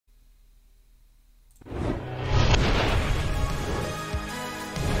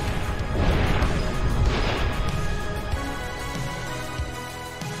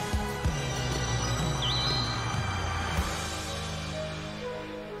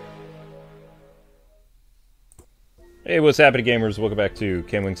Hey, what's happening, gamers? Welcome back to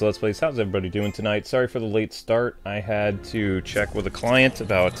Kwingsletsplays. How's everybody doing tonight? Sorry for the late start. I had to check with a client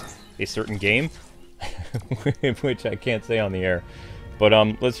about a certain game, which I can't say on the air. But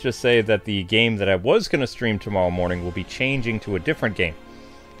let's just say that the game that I was going to stream tomorrow morning will be changing to a different game.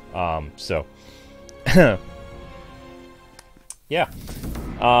 Yeah.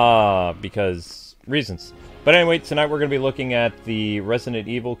 Because reasons. But anyway, tonight we're going to be looking at the Resident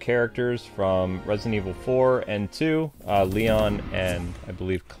Evil characters from Resident Evil 4 and 2, Leon and, I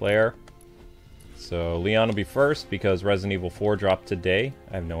believe, Claire. So Leon will be first because Resident Evil 4 dropped today.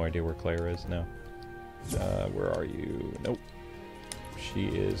 I have no idea where Claire is now. Where are you? Nope. She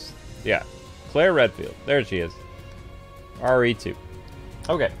is... yeah. Claire Redfield. There she is. RE2.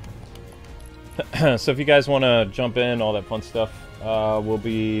 Okay. So if you guys want to jump in, all that fun stuff, we'll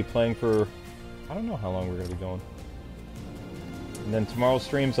be playing for... I don't know how long we're going to be going. And then tomorrow's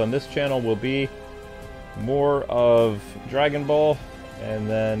streams on this channel will be more of Dragon Ball. And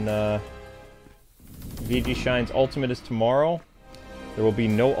then VG Shine's Ultimate is tomorrow. There will be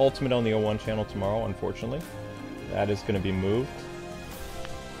no Ultimate on the 01 channel tomorrow, unfortunately. That is going to be moved.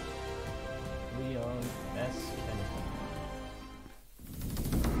 Leon S.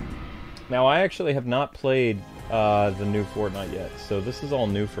 Kennedy. Now, I actually have not played the new Fortnite yet, so this is all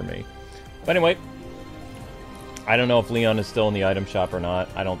new for me. But anyway, I don't know if Leon is still in the item shop or not.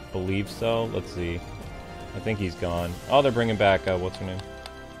 I don't believe so. Let's see. I think he's gone. Oh, they're bringing back, what's her name?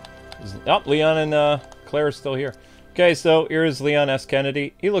 Oh, Leon and Claire are still here. Okay, so here's Leon S.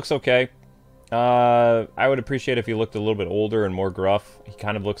 Kennedy. He looks okay. I would appreciate if he looked a little bit older and more gruff. He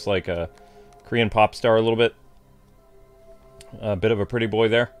kind of looks like a Korean pop star a little bit. A bit of a pretty boy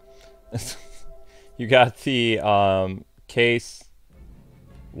there. You got the case...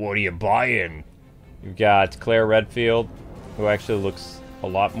 what are you buying? You've got Claire Redfield, who actually looks a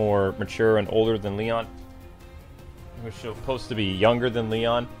lot more mature and older than Leon. Who's supposed to be younger than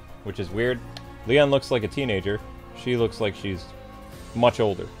Leon, which is weird. Leon looks like a teenager. She looks like she's much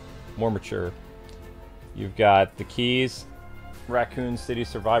older, more mature. You've got the keys, Raccoon City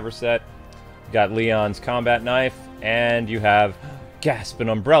Survivor set. You've got Leon's combat knife, and you have Gasp, an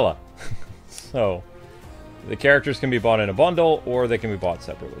umbrella. So... the characters can be bought in a bundle, or they can be bought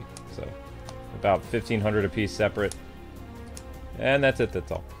separately. So, about 1,500 apiece separate. And that's it,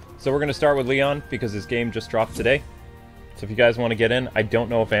 that's all. So we're going to start with Leon, because his game just dropped today. So if you guys want to get in, I don't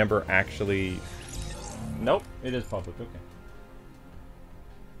know if Amber actually... nope, it is public, okay.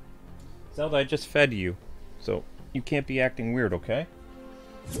 Zelda, I just fed you. So, you can't be acting weird, okay?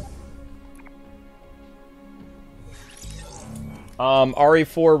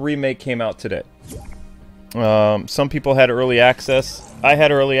 RE4 Remake came out today. Some people had early access. I had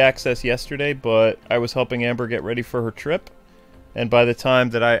early access yesterday, but I was helping Amber get ready for her trip. And by the time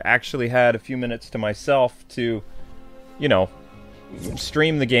that I actually had a few minutes to myself to, you know,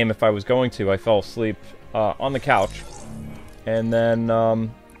 stream the game if I was going to, I fell asleep on the couch. And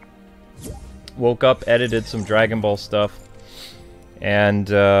then woke up, edited some Dragon Ball stuff, and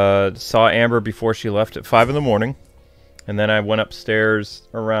saw Amber before she left at 5 in the morning. And then I went upstairs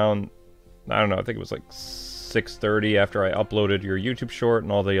around... I don't know, I think it was like 6:30 after I uploaded your YouTube short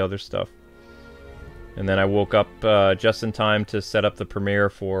and all the other stuff. And then I woke up just in time to set up the premiere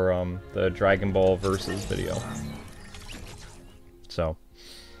for the Dragon Ball Versus video. So.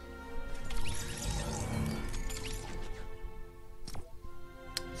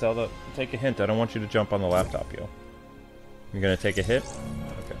 Zelda, take a hint. I don't want you to jump on the laptop, yo. You're gonna take a hit?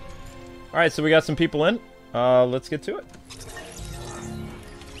 Okay. Alright, so we got some people in. Let's get to it.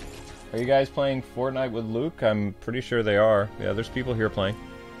 Are you guys playing Fortnite with Luke? I'm pretty sure they are. Yeah, there's people here playing.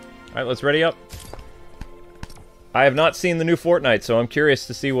 Alright, let's ready up. I have not seen the new Fortnite, so I'm curious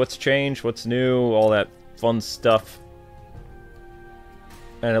to see what's changed, what's new, all that fun stuff.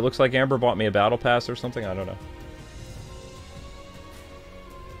 And it looks like Amber bought me a battle pass or something, I don't know.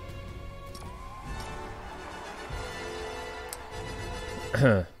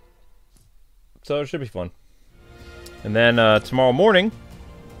 So it should be fun. And then tomorrow morning...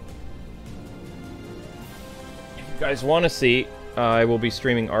 guys want to see, I will be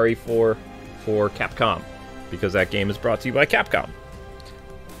streaming RE4 for Capcom, because that game is brought to you by Capcom.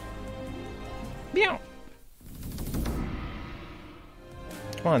 Meow.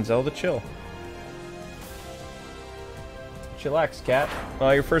 Come on, Zelda, chill. Chillax, cat.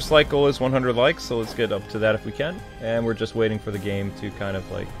 Your first like goal is 100 likes, so let's get up to that if we can. And we're just waiting for the game to kind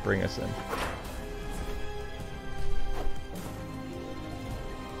of, like, bring us in.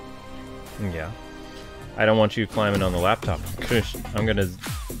 Yeah. I don't want you climbing on the laptop. I'm gonna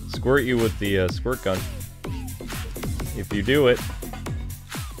squirt you with the squirt gun. If you do it.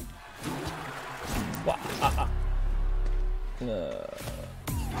 I'm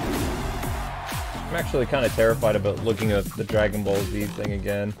actually kind of terrified about looking at the Dragon Ball Z thing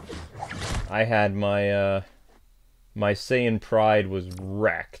again. I had my, my Saiyan pride was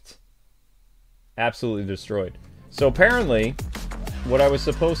wrecked. Absolutely destroyed. So apparently, what I was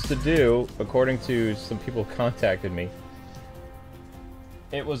supposed to do, according to some people who contacted me,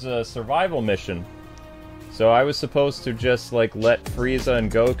 it was a survival mission. So I was supposed to just, like, let Frieza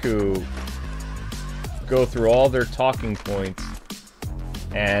and Goku go through all their talking points,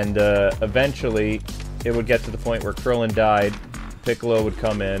 and eventually it would get to the point where Krillin died, Piccolo would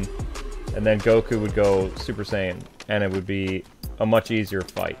come in, and then Goku would go Super Saiyan, and it would be a much easier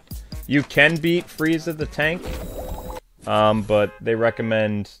fight. You can beat Frieza the tank, but they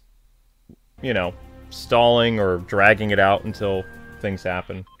recommend, you know, stalling or dragging it out until things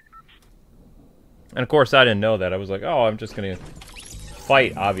happen. And of course I didn't know that. I was like, oh, I'm just gonna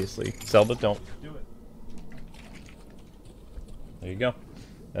fight, obviously. Zelda, don't do it. There you go.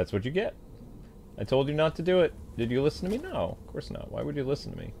 That's what you get. I told you not to do it. Did you listen to me? No, of course not. Why would you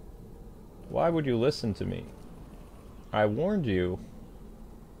listen to me? Why would you listen to me? I warned you,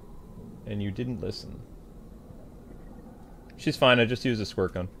 and you didn't listen. She's fine, I just used a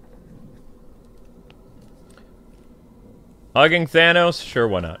squirt gun. Hugging Thanos? Sure,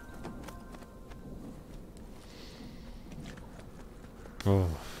 why not?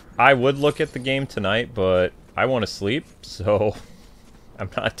 I would look at the game tonight, but I want to sleep, so I'm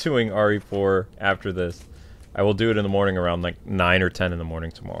not doing RE4 after this. I will do it in the morning around like 9 or 10 in the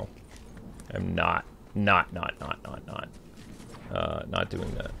morning tomorrow. I'm not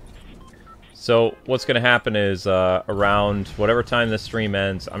doing that. So what's going to happen is around whatever time this stream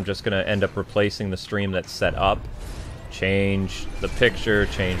ends, I'm just going to end up replacing the stream that's set up, change the picture,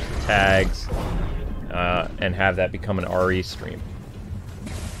 change the tags, and have that become an RE stream.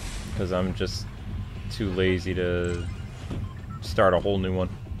 Because I'm just too lazy to start a whole new one.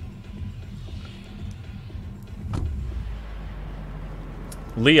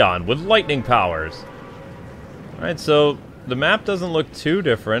 Leon with lightning powers. Alright, so the map doesn't look too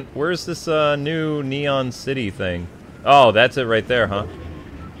different. Where's this new Neon City thing? Oh, that's it right there, huh?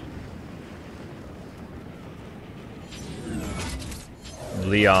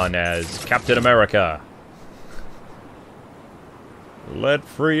 Leon as Captain America. Let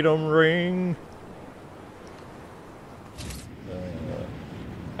freedom ring.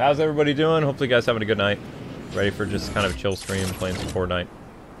 How's everybody doing? Hopefully you guys having a good night. Ready for just kind of a chill stream, playing some Fortnite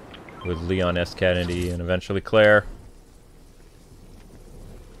with Leon S. Kennedy and eventually Claire.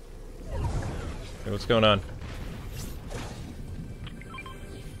 Hey, what's going on?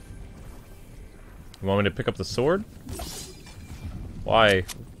 You want me to pick up the sword? Why?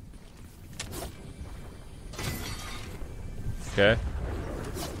 Okay.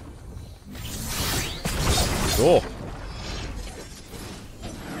 Cool.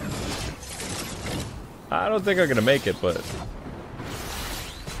 I don't think I'm gonna make it, but...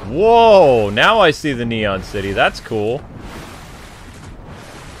 Whoa! Now I see the Neon City. That's cool.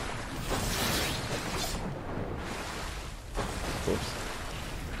 Oops.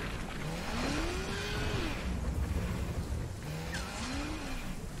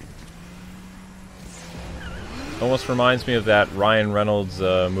 Almost reminds me of that Ryan Reynolds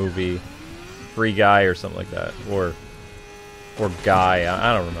movie, Free Guy or something like that, or Guy.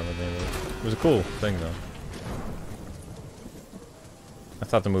 I don't remember the name of it. It was a cool thing though. I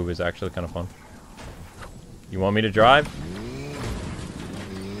thought the movie was actually kind of fun. You want me to drive?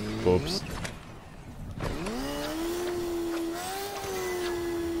 Oops.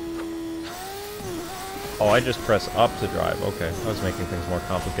 Oh, I just press up to drive. Okay, I was making things more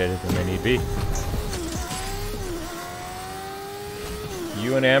complicated than they need be.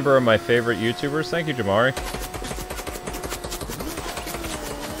 You and Amber are my favorite YouTubers. Thank you, Jamari.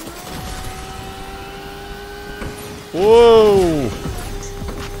 Whoa!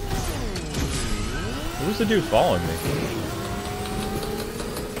 Who's the dude following me?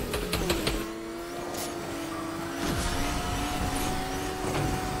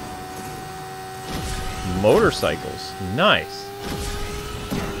 Motorcycles. Nice.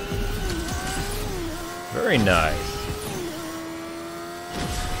 Very nice.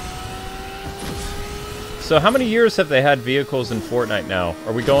 So how many years have they had vehicles in Fortnite now?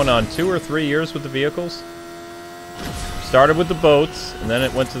 Are we going on 2 or 3 years with the vehicles? Started with the boats, and then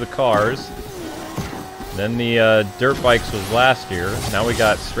it went to the cars. Then the dirt bikes was last year. Now we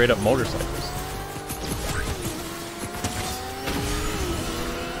got straight up motorcycles.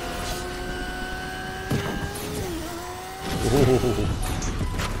 Ooh.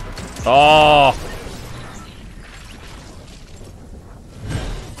 Oh!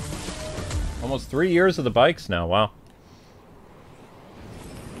 Almost 3 years of the bikes now, wow.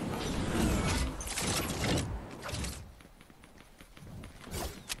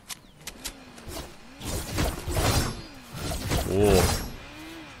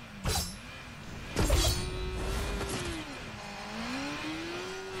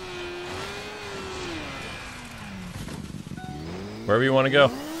 Wherever you want to go.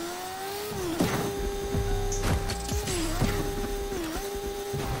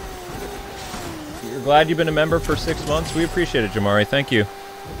 You're glad you've been a member for 6 months? We appreciate it, Jamari. Thank you.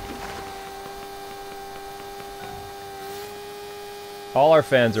 All our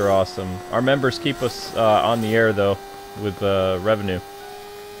fans are awesome. Our members keep us on the air, though, with revenue.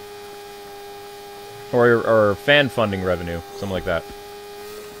 Or fan funding revenue. Something like that.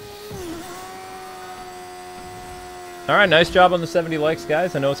 Alright, nice job on the 70 likes,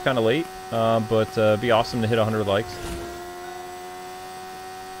 guys. I know it's kind of late, but it'd be awesome to hit 100 likes.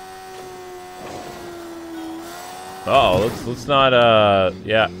 Oh, let's not,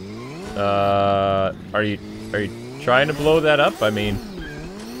 yeah. Are you trying to blow that up? I mean,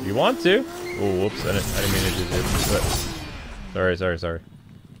 if you want to. Oh, whoops, I didn't mean to do this. Sorry.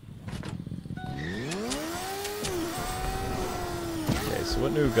 Okay, so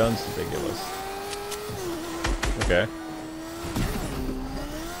what new guns did they give us? Okay.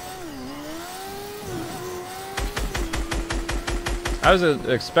 I was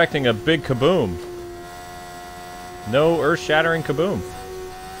expecting a big kaboom. No earth-shattering kaboom.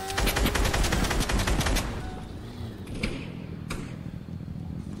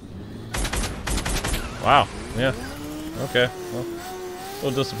 Wow, yeah. Okay, well, a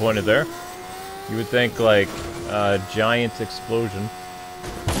little disappointed there. You would think, like, a giant explosion.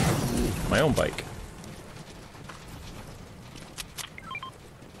 My own bike.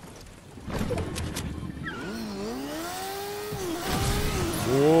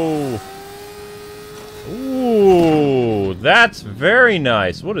 Whoa. Ooh, that's very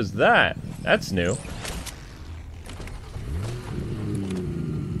nice. What is that? That's new.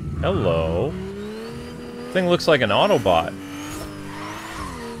 Hello. Thing looks like an Autobot.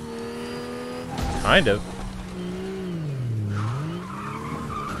 Kind of.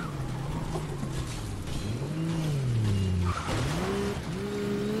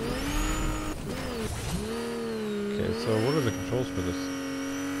 Okay, so what are the controls for this?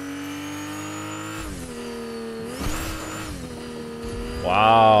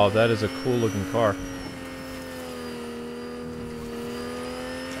 Wow, that is a cool looking car.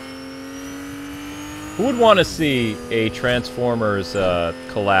 Who would want to see a Transformers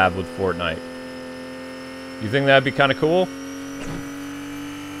collab with Fortnite? You think that'd be kind of cool?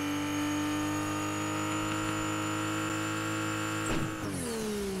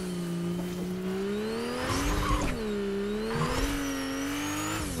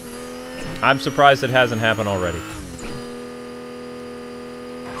 I'm surprised it hasn't happened already.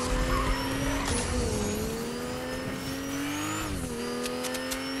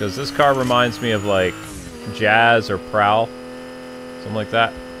 Because this car reminds me of, like, Jazz or Prowl. Something like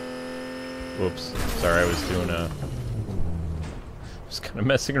that. Whoops. Sorry, I was doing a... I was kind of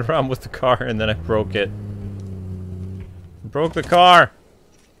messing around with the car, and then I broke it. Broke the car!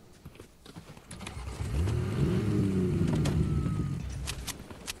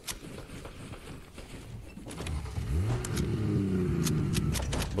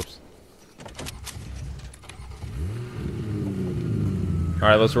 Whoops.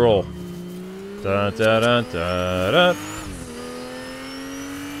 Alright, let's roll. Dun, dun, dun, dun, dun.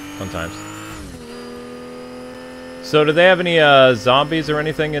 Fun times. So, do they have any zombies or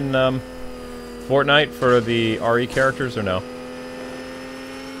anything in Fortnite for the RE characters, or no?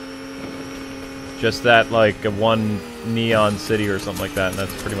 Just that, like, one neon city or something like that, and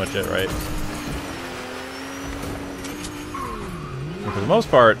that's pretty much it, right? And for the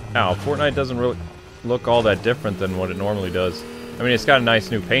most part, Fortnite doesn't really look all that different than what it normally does. I mean, it's got a nice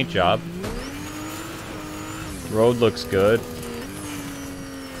new paint job. Road looks good.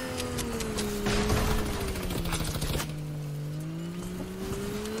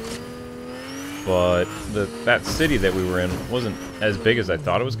 But that city that we were in wasn't as big as I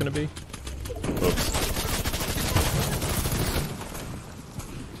thought it was going to be. Oops.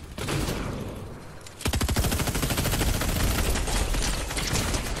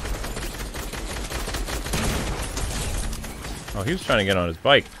 Oh, he was trying to get on his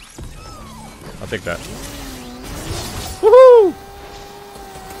bike. I'll take that. Woohoo!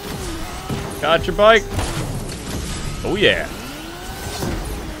 Got your bike. Oh yeah.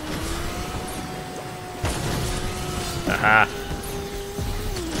 Aha.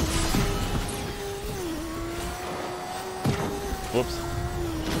 Whoops.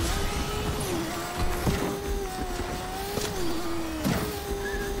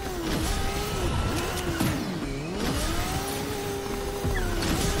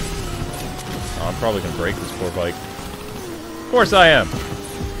 Oh, I'm probably gonna break this poor bike. Of course I am.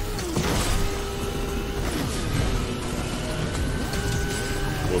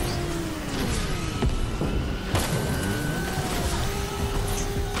 Whoops.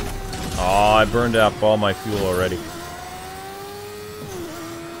 Oh, I burned up all my fuel already.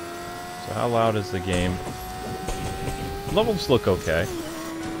 So how loud is the game? Levels look okay.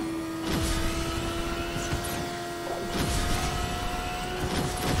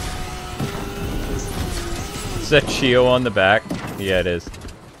 Is that Chio on the back? Yeah, it is.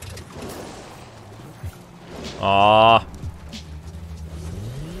 Aww.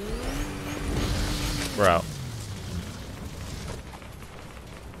 Bro.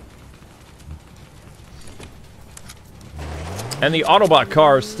 And the Autobot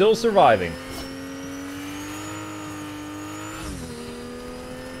car is still surviving.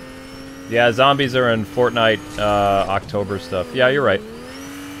 Yeah, zombies are in Fortnite October stuff. Yeah, you're right.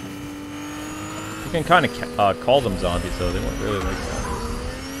 You can kind of call them zombies, though. They weren't really like zombies.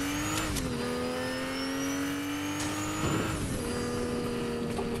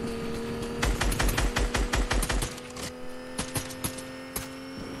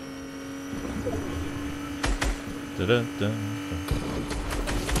 Da-da-da.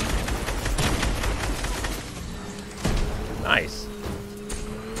 Nice.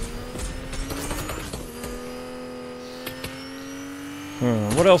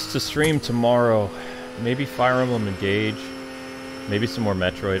 What else to stream tomorrow? Maybe Fire Emblem Engage. Maybe some more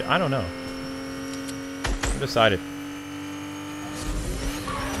Metroid. I don't know. Undecided.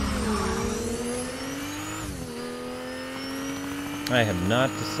 I have not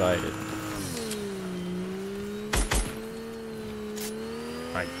decided.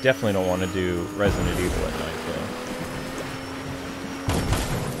 I definitely don't want to do Resident Evil at night, though.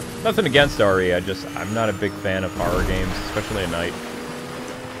 Nothing against RE, I'm not a big fan of horror games, especially at night.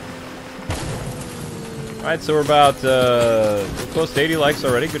 Alright, so we're about, we're close to 80 likes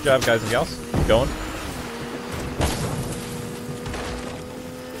already. Good job, guys and gals. Keep going.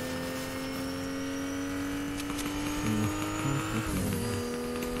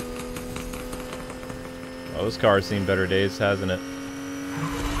 Oh, this car's seen better days, hasn't it?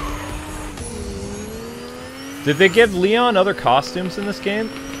 Did they give Leon other costumes in this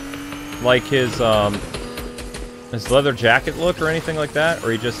game? Like his leather jacket look or anything like that? Or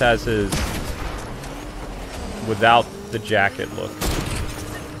he just has his without the jacket look?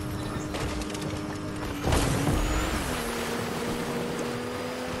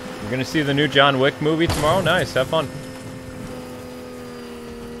 You're gonna see the new John Wick movie tomorrow? Nice, have fun.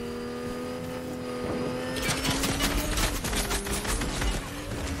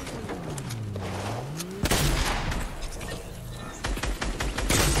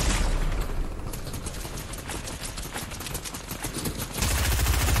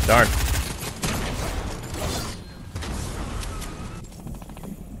 Darn.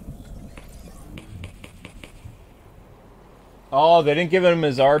 Oh, they didn't give him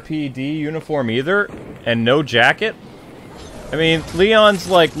his RPD uniform either? And no jacket? I mean, Leon's,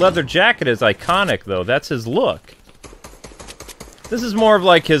 like, leather jacket is iconic, though. That's his look. This is more of,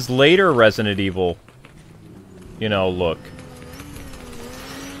 like, his later Resident Evil, you know, look.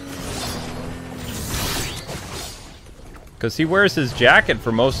 Because he wears his jacket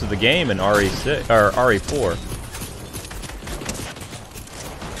for most of the game in RE6, or RE4.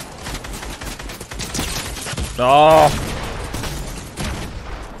 Oh!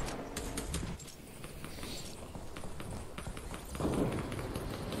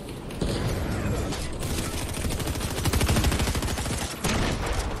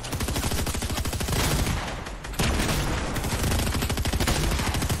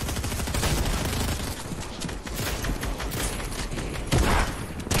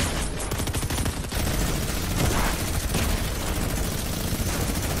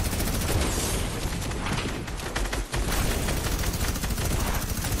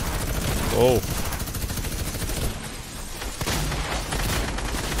 Oh.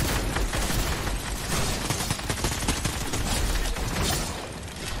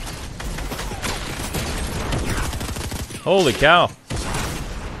 Holy cow.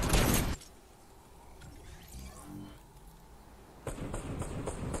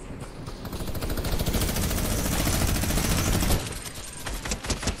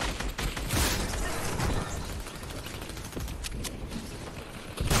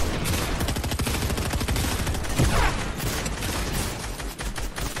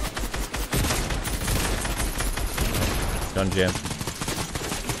 Gun jam.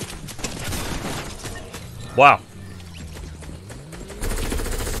 Wow.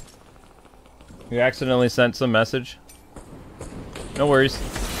 You accidentally sent some message? No worries.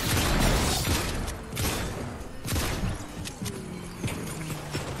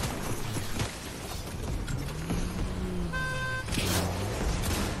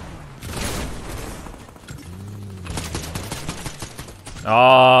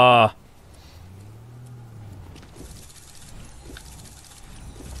 Ah.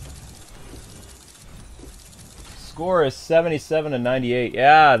 Score is 77 to 98.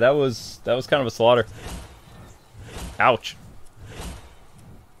 Yeah, that was kind of a slaughter. Ouch.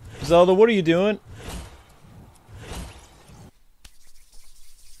 Zelda, what are you doing?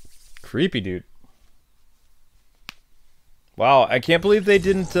 Creepy, dude. Wow, I can't believe they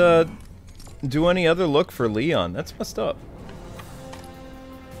didn't do any other look for Leon. That's messed up.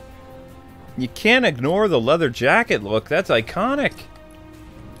 You can't ignore the leather jacket look. That's iconic.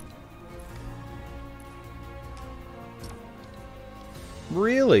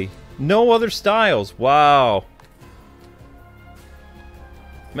 Really? No other styles. Wow.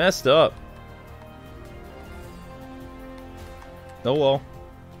 Messed up. Oh well.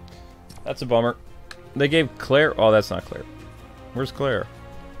 That's a bummer. They gave Claire... Oh, that's not Claire. Where's Claire?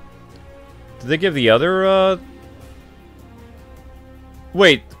 Did they give the other,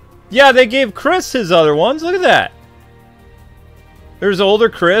 Wait. Yeah, they gave Chris his other ones. Look at that. There's older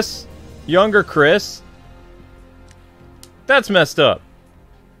Chris. Younger Chris. That's messed up.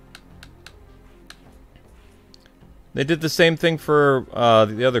 They did the same thing for,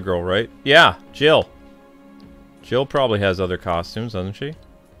 the other girl, right? Yeah, Jill. Jill probably has other costumes, doesn't she?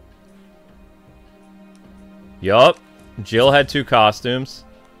 Yup. Jill had 2 costumes.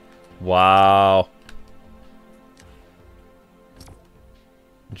 Wow.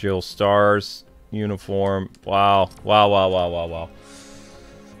 Jill Stars uniform. Wow. Wow, wow, wow, wow, wow.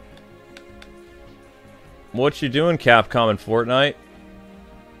 What you doing, Capcom in Fortnite?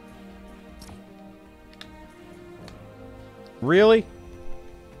 Really?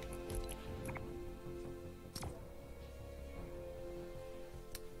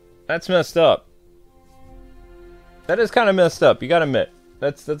 That's messed up. That is kind of messed up, you gotta admit.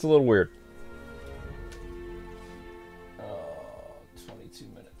 That's a little weird. 22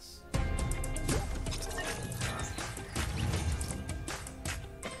 minutes.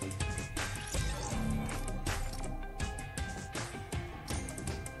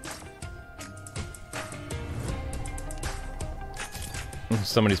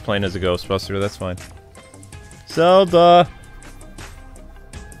 Somebody's playing as a Ghostbuster, that's fine. Zelda!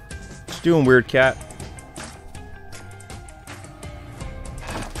 What you doing, weird cat?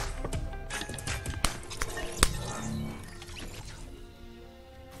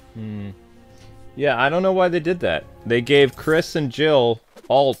 Yeah, I don't know why they did that. They gave Chris and Jill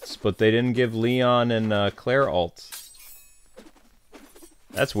alts, but they didn't give Leon and Claire alts.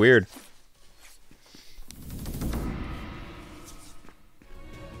 That's weird.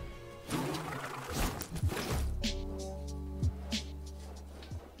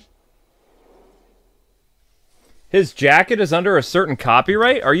 His jacket is under a certain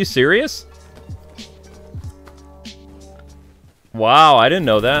copyright? Are you serious? Wow, I didn't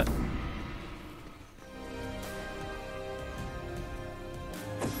know that.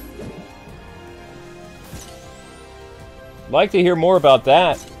 Like to hear more about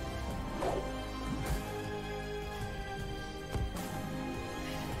that.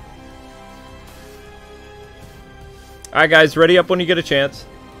 Alright guys, ready up when you get a chance.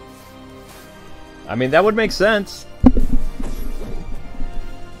 I mean, that would make sense.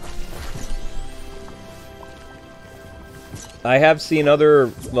 I have seen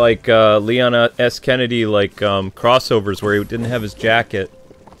other, like, Leon S. Kennedy, like, crossovers where he didn't have his jacket.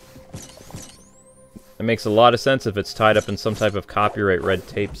 It makes a lot of sense if it's tied up in some type of copyright red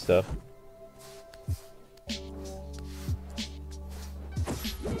tape stuff.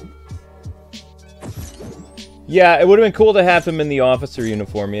 Yeah, it would have been cool to have him in the officer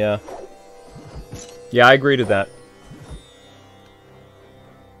uniform, yeah. Yeah, I agree to that.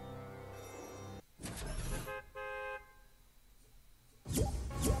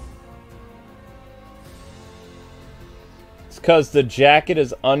 It's because the jacket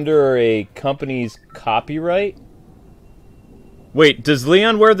is under a company's copyright? Wait, does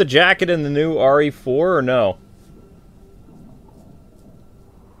Leon wear the jacket in the new RE4 or no?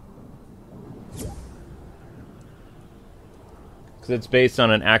 Because it's based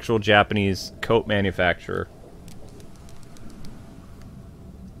on an actual Japanese coat manufacturer.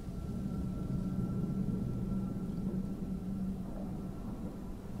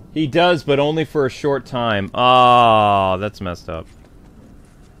 He does, but only for a short time. Oh, that's messed up.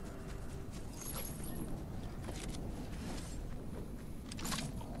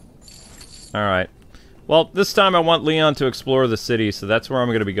 Alright. Well, this time I want Leon to explore the city, so that's where I'm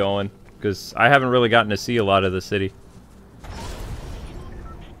going to be going. Because I haven't really gotten to see a lot of the city.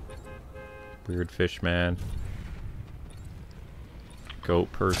 Weird fish man.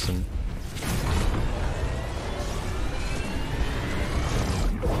 Goat person.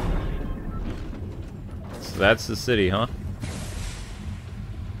 So that's the city, huh?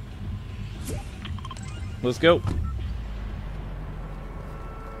 Let's go.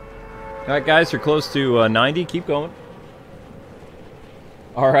 Alright, guys, you're close to 90. Keep going.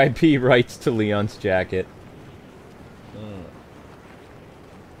 R.I.P. writes to Leon's jacket.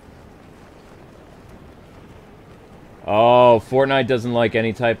 Oh, Fortnite doesn't like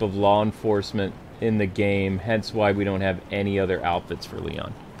any type of law enforcement in the game, hence why we don't have any other outfits for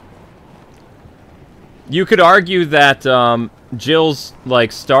Leon. You could argue that Jill's,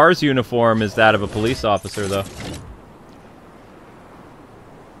 like, Star's uniform is that of a police officer, though.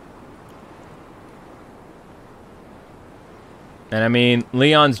 And I mean,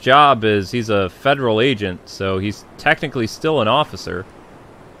 Leon's job is he's a federal agent, so he's technically still an officer.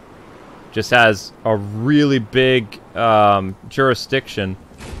 Just has a really big jurisdiction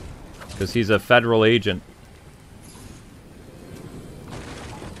because he's a federal agent.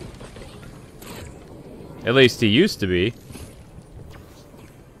 At least he used to be.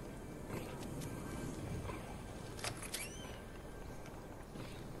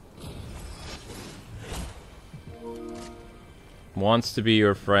 Wants to be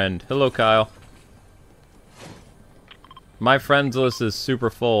your friend. Hello, Kyle. My friends list is super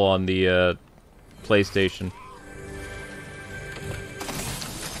full on the PlayStation.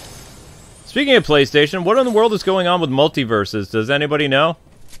 Speaking of PlayStation, what in the world is going on with multiverses? Does anybody know?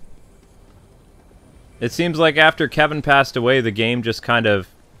 It seems like after Kevin passed away, the game just kind of,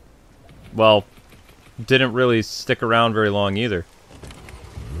 well, didn't really stick around very long either.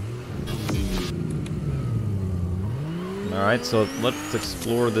 Alright, so let's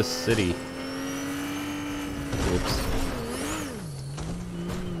explore this city. Oops.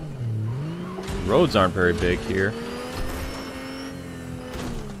 Roads aren't very big here.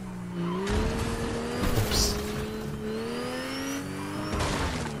 Oops.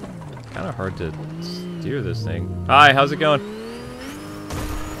 Kind of hard to steer this thing. Hi, how's it going?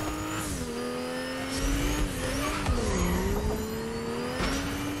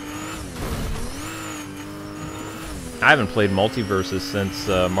 I haven't played Multiverses since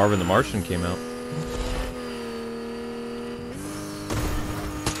Marvin the Martian came out.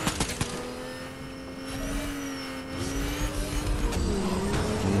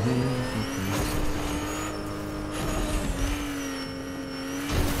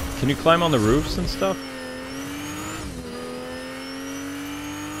 Can you climb on the roofs and stuff?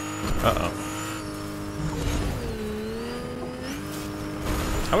 Uh-oh.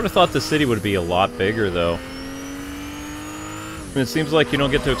 I would have thought the city would be a lot bigger, though. I mean, it seems like you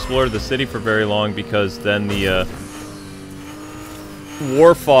don't get to explore the city for very long because then the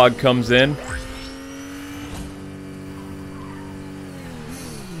war fog comes in.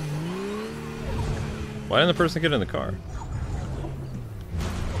 Why didn't the person get in the car?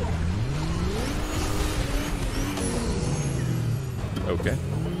 Okay.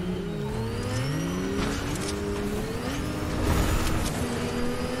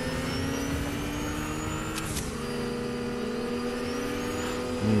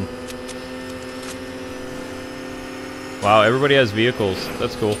 Wow, everybody has vehicles.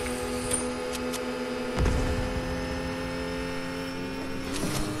 That's cool.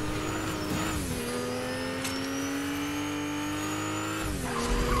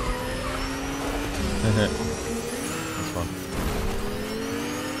 That's fun.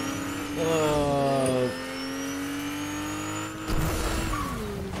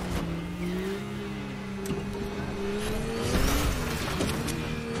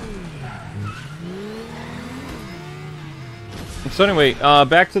 So anyway,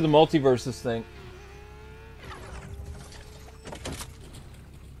 back to the multiverses thing.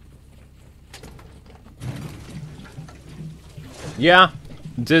 Yeah,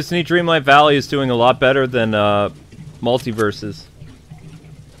 Disney Dreamlight Valley is doing a lot better than multiverses.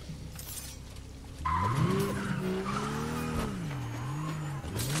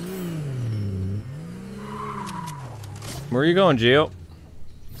 Where are you going, Gio?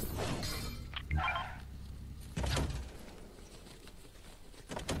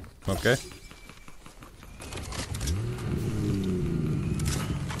 Okay.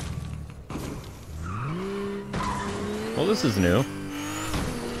 Well, this is new. A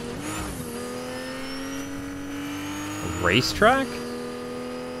racetrack?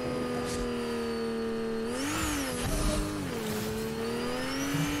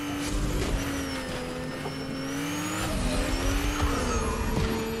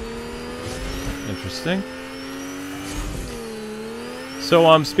 Interesting.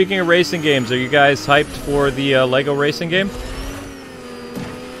 So, speaking of racing games, are you guys hyped for the Lego racing game?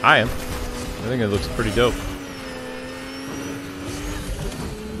 I am. I think it looks pretty dope.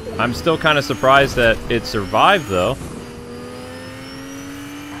 I'm still kind of surprised that it survived, though.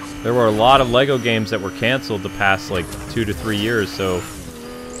 There were a lot of LEGO games that were canceled the past, like, 2 to 3 years, so...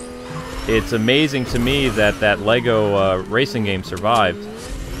 It's amazing to me that that LEGO racing game survived.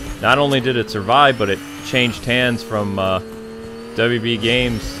 Not only did it survive, but it changed hands from WB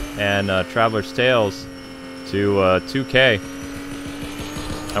Games and Traveler's Tales to 2K.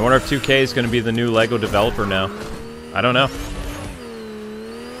 I wonder if 2K is going to be the new LEGO developer now. I don't know.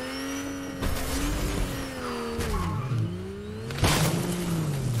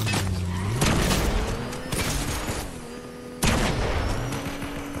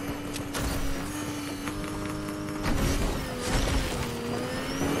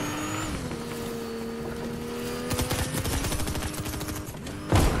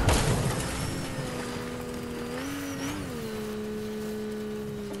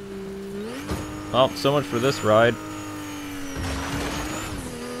 Well, so much for this ride.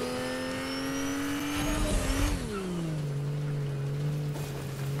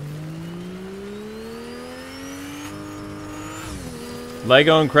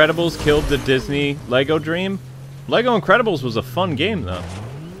 Lego Incredibles killed the Disney Lego dream? Lego Incredibles was a fun game, though.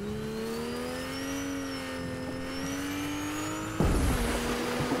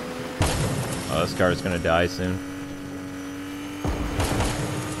 Oh, this car is gonna die soon.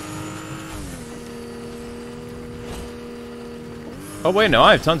 Oh wait, no,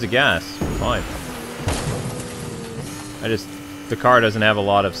 I have tons of gas. Fine. The car doesn't have a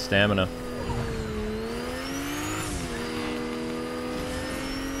lot of stamina.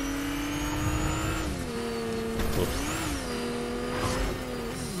 Whoops.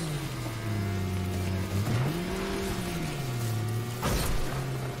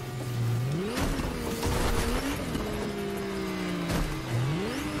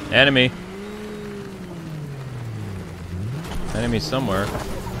 Enemy. Enemy somewhere.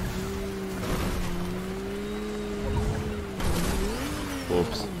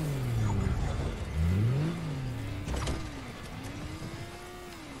 Whoops.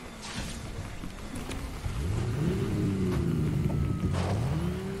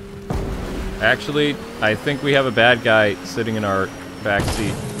 Actually, I think we have a bad guy sitting in our back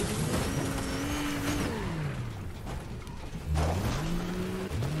seat.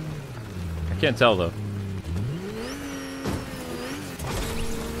 I can't tell though.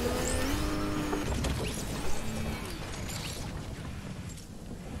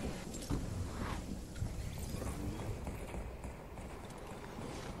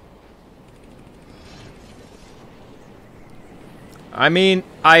 I mean,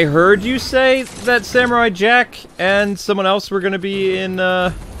 I heard you say that Samurai Jack and someone else were going to be in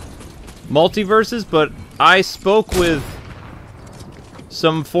multiverses, but I spoke with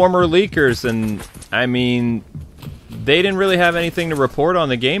some former leakers, and I mean, they didn't really have anything to report on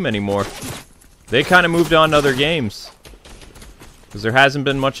the game anymore. They kind of moved on to other games, because there hasn't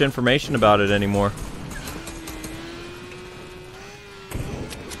been much information about it anymore.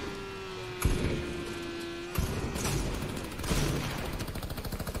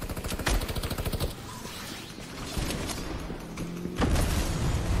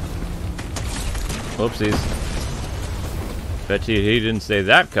 Whoopsies. Bet you he didn't say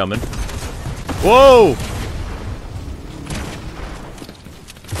that coming. Whoa!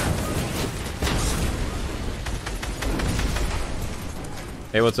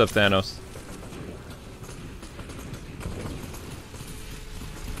 Hey, what's up, Thanos?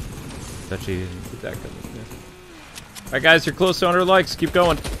 Bet you didn't see that coming. Alright, guys, you're close to 100 likes. Keep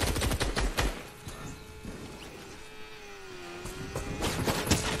going.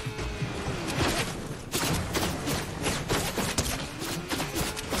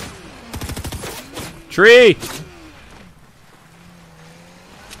 Tree!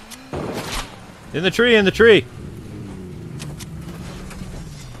 In the tree, in the tree!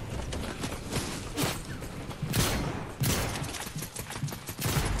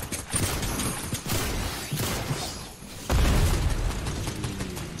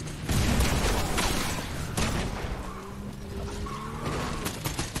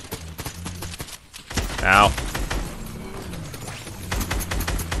 Ow.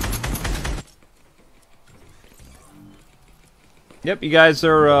 Yep, you guys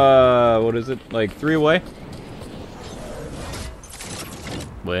are, what is it, like 3 away?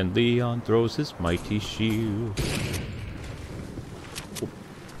 When Leon throws his mighty shield.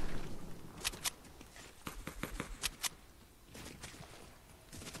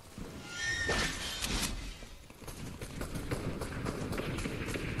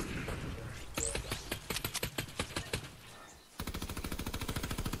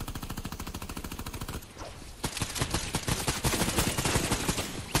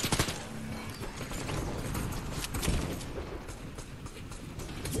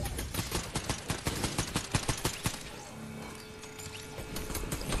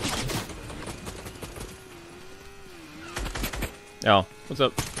 Oh, what's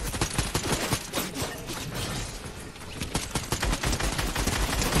up?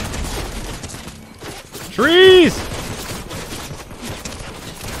 Trees!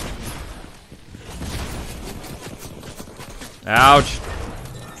 Ouch.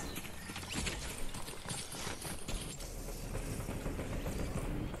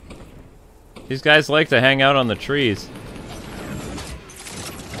 These guys like to hang out on the trees.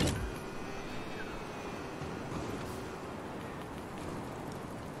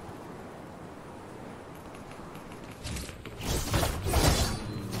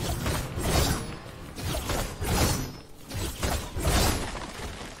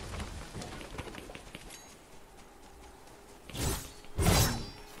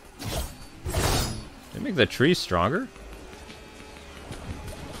 They make the trees stronger?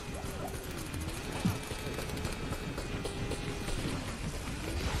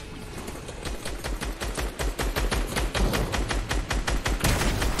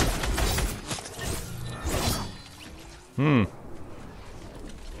 Hmm.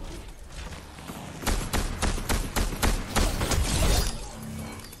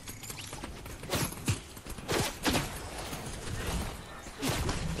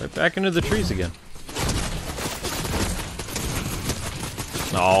 Right back into the trees again.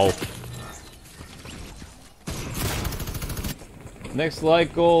 No. Next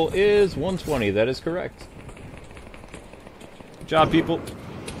like goal is 120. That is correct. Good job, people.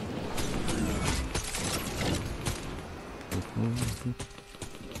 Mm-hmm.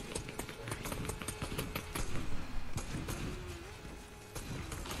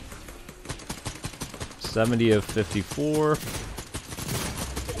 70 of 54.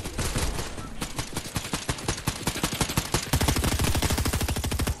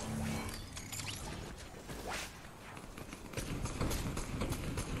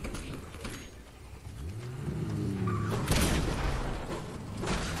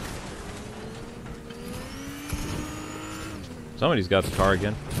 Somebody's got the car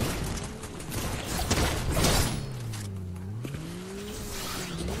again.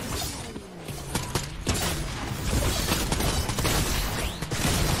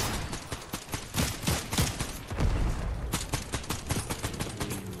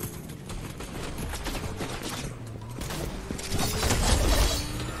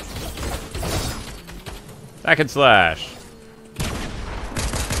 Back and slash.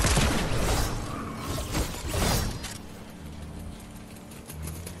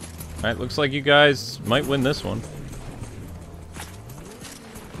 Alright, looks like you guys might win this one.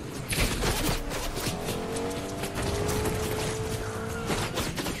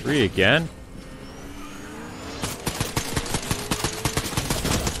 Tree again?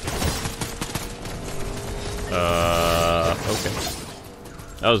 Okay.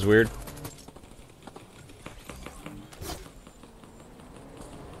 That was weird.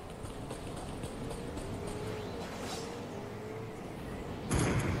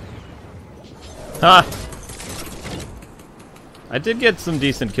 Ha! I did get some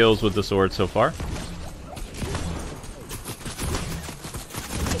decent kills with the sword so far.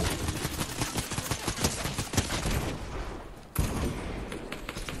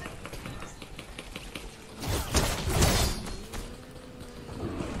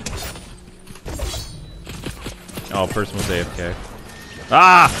 Oh, person was AFK.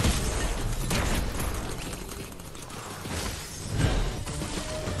 Ah!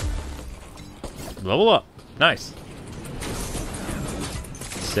 Level up. Nice.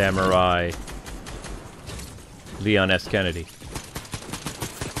 Samurai. Leon S. Kennedy.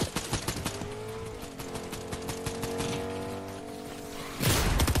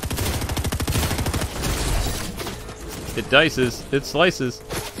 It dices. It slices.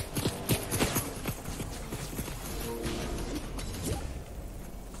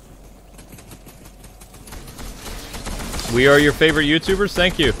 We are your favorite YouTubers.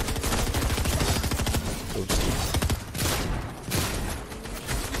 Thank you.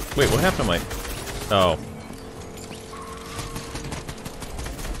 Wait, what happened to my... Oh.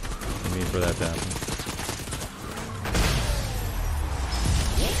 I mean for that to happen.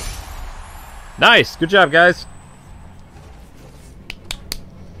 Nice! Good job, guys!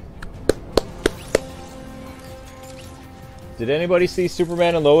 Did anybody see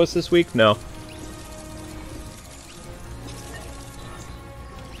Superman and Lois this week? No.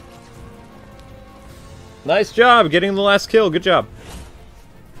 Nice job getting the last kill. Good job.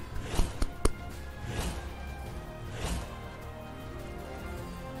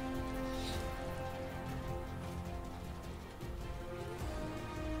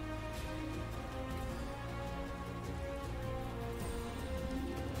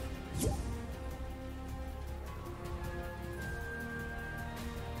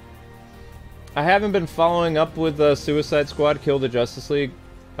 I haven't been following up with Suicide Squad Kill the Justice League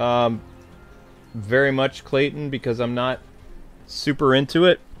very much, Clayton, because I'm not super into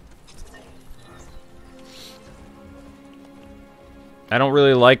it. I don't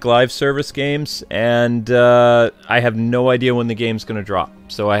really like live service games, and I have no idea when the game's going to drop.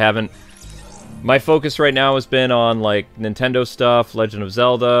 So I haven't... My focus right now has been on, like, Nintendo stuff, Legend of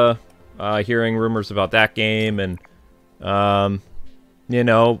Zelda, hearing rumors about that game, and, you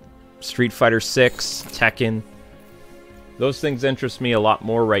know, Street Fighter 6, Tekken. Those things interest me a lot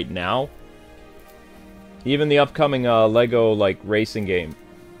more right now. Even the upcoming Lego, like, racing game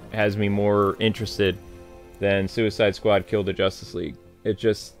has me more interested than Suicide Squad Kill the Justice League. It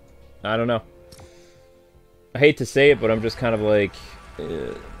just... I don't know. I hate to say it, but I'm just kind of like...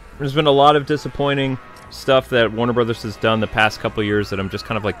 there's been a lot of disappointing stuff that Warner Brothers has done the past couple years that I'm just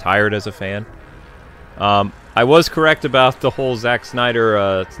kind of like tired as a fan. I was correct about the whole Zack Snyder,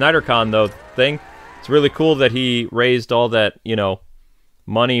 SnyderCon, though, thing. It's really cool that he raised all that, you know,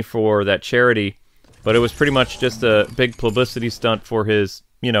 money for that charity, but it was pretty much just a big publicity stunt for his,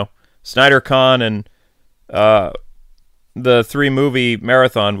 you know, SnyderCon and the 3-movie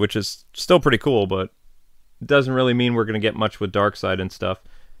marathon, which is still pretty cool, but it doesn't really mean we're going to get much with Darkseid and stuff.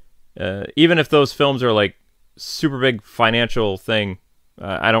 Even if those films are like super big financial thing,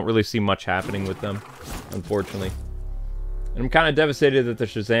 I don't really see much happening with them, unfortunately. And I'm kind of devastated that the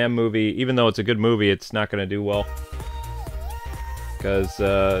Shazam movie, even though it's a good movie, it's not going to do well. Because,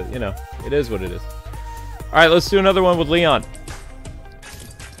 you know, it is what it is. Alright, let's do another one with Leon.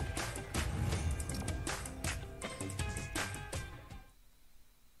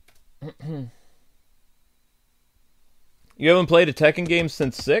 You haven't played a Tekken game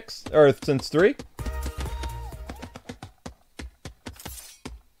since 6? Or since 3?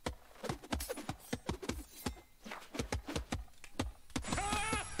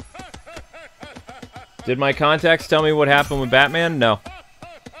 Did my contacts tell me what happened with Batman? No.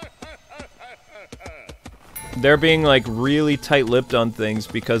 They're being, like, really tight-lipped on things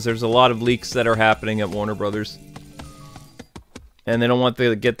because there's a lot of leaks that are happening at Warner Brothers. And they don't want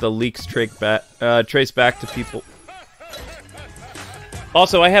to get the leaks traced back to people.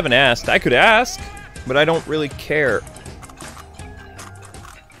 Also, I haven't asked. I could ask, but I don't really care.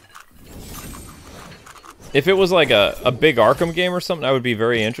 If it was like a big Arkham game or something, I would be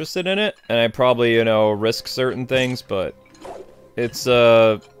very interested in it. And I'd probably, you know, risk certain things, but it's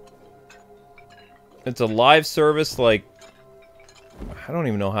a live service, like, I don't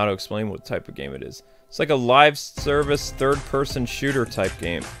even know how to explain what type of game it is. It's like a live service third-person shooter type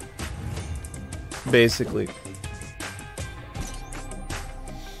game, basically.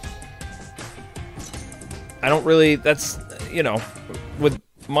 I don't really, that's, you know, with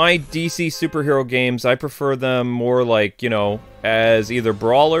my DC superhero games, I prefer them more like, you know, as either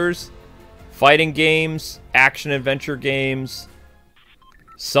brawlers, fighting games, action-adventure games,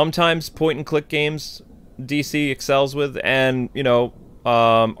 sometimes point-and-click games DC excels with, and, you know,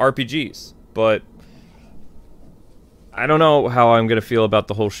 RPGs. But I don't know how I'm going to feel about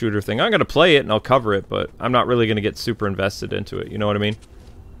the whole shooter thing. I'm going to play it and I'll cover it, but I'm not really going to get super invested into it. You know what I mean?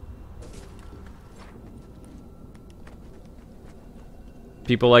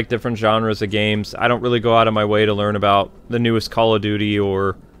 People like different genres of games. I don't really go out of my way to learn about the newest Call of Duty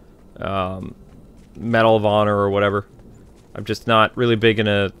or Medal of Honor or whatever. I'm just not really big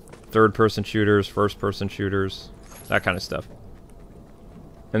into third-person shooters, first-person shooters, that kind of stuff.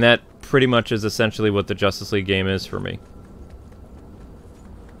 And that pretty much is essentially what the Justice League game is for me.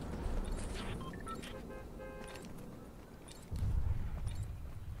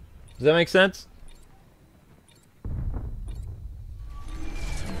 Does that make sense?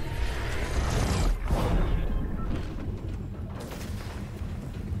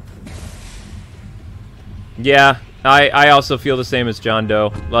 Yeah, I also feel the same as John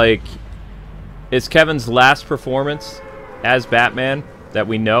Doe. Like, it's Kevin's last performance as Batman that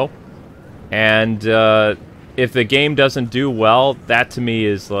we know. And if the game doesn't do well, that to me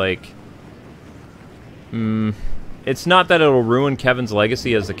is like... it's not that it'll ruin Kevin's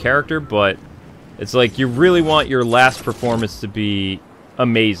legacy as a character, but it's like you really want your last performance to be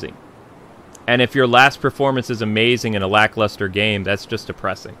amazing. And if your last performance is amazing in a lackluster game, that's just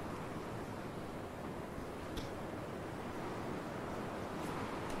depressing.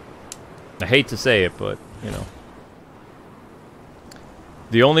 I hate to say it, but, you know.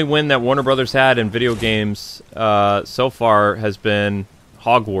 The only win that Warner Brothers had in video games so far has been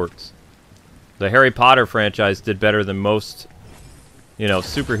Hogwarts. The Harry Potter franchise did better than most, you know,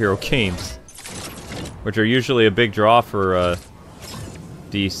 superhero games, which are usually a big draw for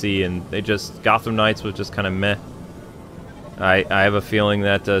DC, and they just... Gotham Knights was just kind of meh. I have a feeling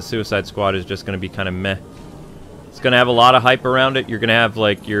that Suicide Squad is just going to be kind of meh. It's going to have a lot of hype around it. You're going to have,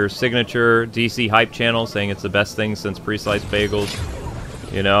 like, your signature DC hype channel saying it's the best thing since pre-sliced bagels,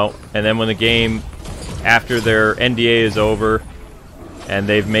 you know? And then when the game, after their NDA is over and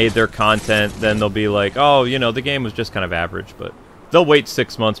they've made their content, then they'll be like, oh, you know, the game was just kind of average, but they'll wait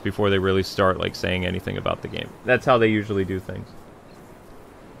 6 months before they really start, like, saying anything about the game. That's how they usually do things.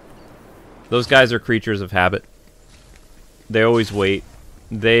 Those guys are creatures of habit. They always wait.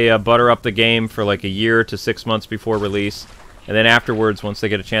 They butter up the game for like a year to 6 months before release, and then afterwards, once they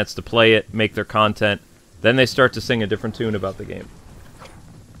get a chance to play it, make their content, then they start to sing a different tune about the game.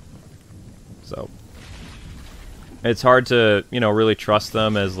 So it's hard to, you know, really trust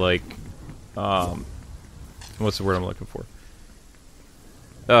them as like, what's the word I'm looking for?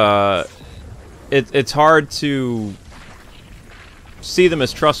 It's hard to see them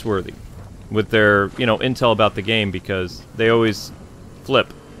as trustworthy with their, you know, intel about the game, because they always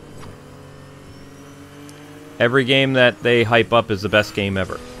flip. Every game that they hype up is the best game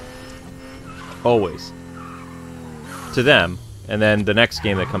ever. Always. To them. And then the next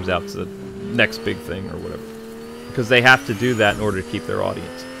game that comes out is the next big thing or whatever. Because they have to do that in order to keep their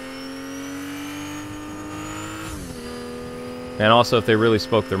audience. And also, if they really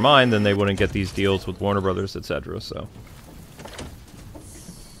spoke their mind, then they wouldn't get these deals with Warner Brothers, etc. So.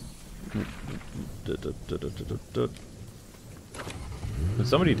 Did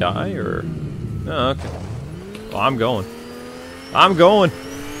somebody die, or... Oh, okay. Well, I'm going. I'm going!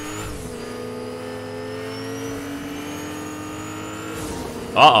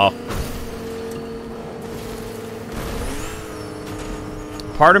 Uh-oh.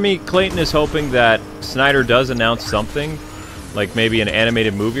 Part of me, Clayton, is hoping that Snyder does announce something, like maybe an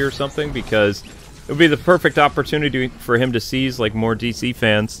animated movie or something, because it would be the perfect opportunity for him to seize, like, more DC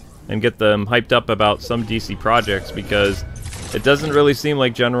fans and get them hyped up about some DC projects, because it doesn't really seem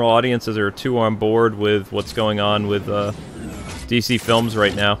like general audiences are too on board with what's going on with DC films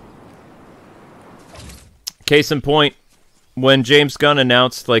right now. Case in point, when James Gunn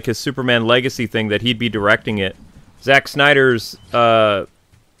announced like his Superman Legacy thing that he'd be directing it, Zack Snyder's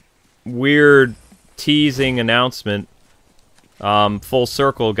weird teasing announcement, full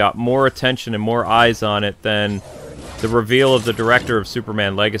circle, got more attention and more eyes on it than the reveal of the director of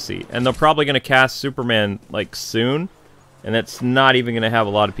Superman Legacy. And they're probably going to cast Superman, like, soon, and that's not even going to have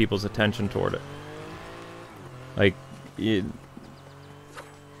a lot of people's attention toward it. Like, it's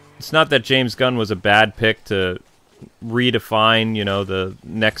not that James Gunn was a bad pick to redefine, you know, the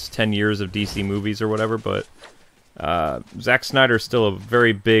next 10 years of DC movies or whatever, but Zack Snyder's still a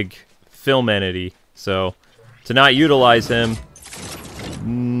very big film entity, so to not utilize him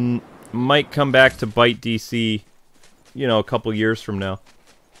might come back to bite DC, you know, a couple years from now.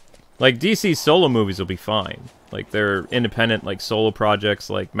 Like, DC's solo movies will be fine. Like, they're independent, like, solo projects,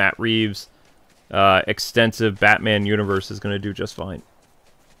 like Matt Reeves' extensive Batman universe is going to do just fine.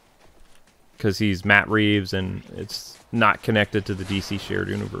 Because he's Matt Reeves, and it's not connected to the DC shared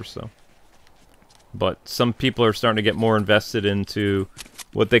universe, so. But some people are starting to get more invested into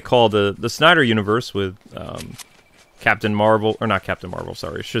what they call the Snyder universe with Captain Marvel, or not Captain Marvel,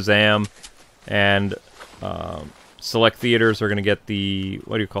 sorry, Shazam, and select theaters are going to get the,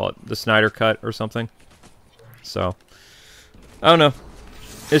 what do you call it, the Snyder Cut or something. So, I don't know.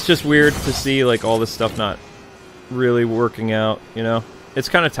 It's just weird to see, like, all this stuff not really working out, you know? It's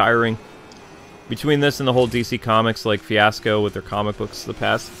kind of tiring. Between this and the whole DC Comics, like, fiasco with their comic books the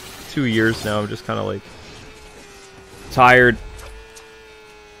past 2 years now, I'm just kind of, like, tired.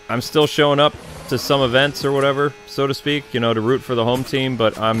 I'm still showing up to some events or whatever, so to speak, you know, to root for the home team,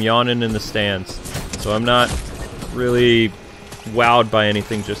 but I'm yawning in the stands. So I'm not really wowed by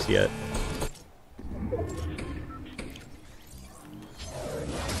anything just yet.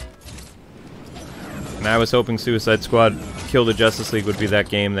 And I was hoping Suicide Squad Kill the Justice League would be that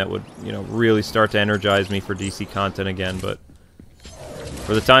game that would, you know, really start to energize me for DC content again, but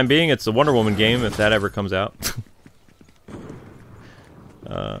for the time being, it's the Wonder Woman game, if that ever comes out.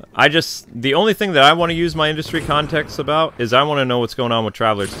 The only thing that I want to use my industry context about is I want to know what's going on with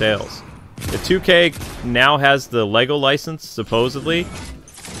Traveler's Tales. If 2K now has the LEGO license, supposedly,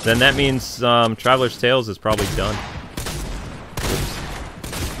 then that means Traveler's Tales is probably done. Oops.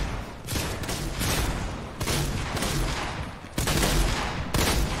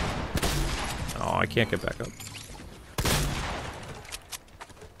 Oh, I can't get back up.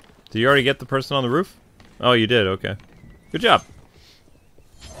 Did you already get the person on the roof? Oh, you did, okay. Good job.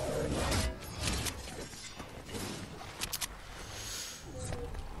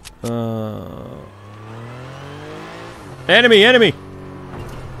 Enemy! Enemy!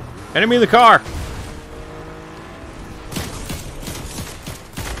 Enemy in the car!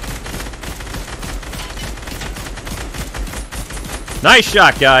 Nice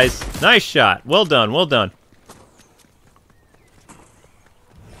shot, guys. Nice shot. Well done, well done.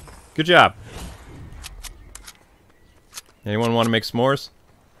 Good job. Anyone want to make s'mores?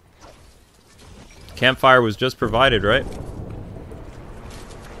 Campfire was just provided, right?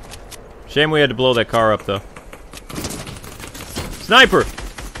 Shame we had to blow that car up, though. Sniper!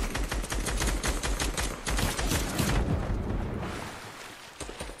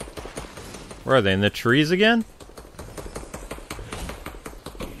 Where are they? In the trees again?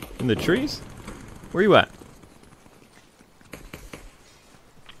 In the trees? Where you at?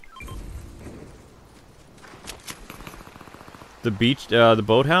 The beach, the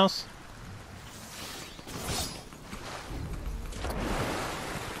boathouse?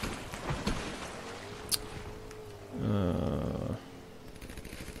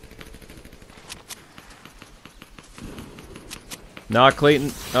 Nah,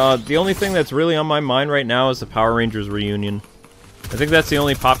 Clayton. The only thing that's really on my mind right now is the Power Rangers reunion. I think that's the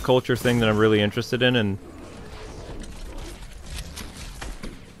only pop culture thing that I'm really interested in, and...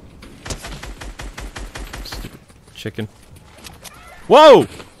 Stupid chicken. Whoa!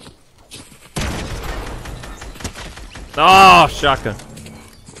 Oh, shotgun.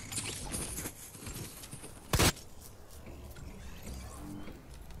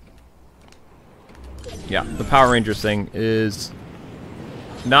 Yeah, the Power Rangers thing is...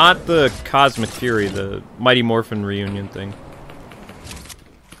 not the Cosmic Fury, the Mighty Morphin reunion thing.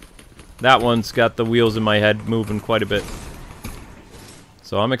 That one's got the wheels in my head moving quite a bit.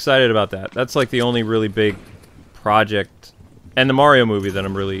 So I'm excited about that. That's like the only really big project, and the Mario movie that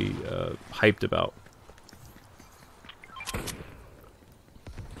I'm really hyped about.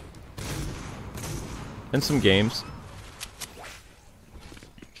 And some games.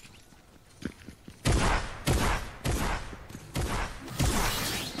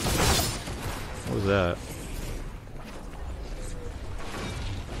 What was that?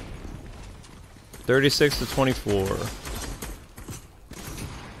 36 to 24.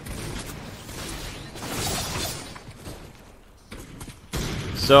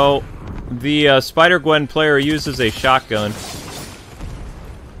 So, the Spider-Gwen player uses a shotgun.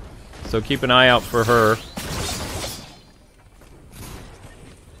 So keep an eye out for her.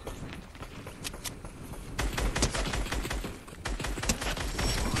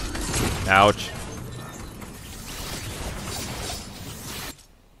 Ouch.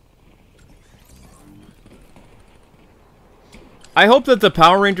 I hope that the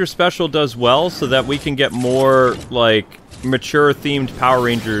Power Ranger special does well so that we can get more, like, mature-themed Power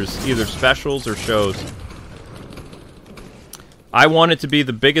Rangers, either specials or shows. I want it to be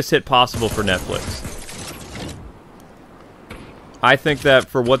the biggest hit possible for Netflix. I think that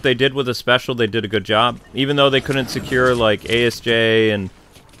for what they did with the special, they did a good job. Even though they couldn't secure, like, ASJ and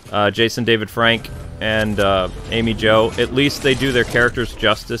Jason David Frank and Amy Jo, at least they do their characters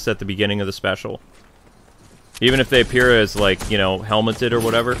justice at the beginning of the special. Even if they appear as, like, you know, helmeted or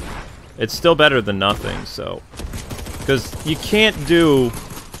whatever, it's still better than nothing, so... Because you can't do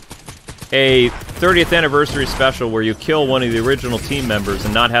a 30th anniversary special where you kill one of the original team members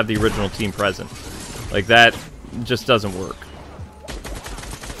and not have the original team present. Like, that just doesn't work.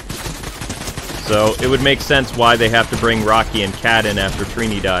 So, it would make sense why they have to bring Rocky and Kat in after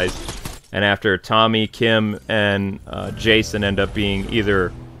Trini dies. And after Tommy, Kim, and Jason end up being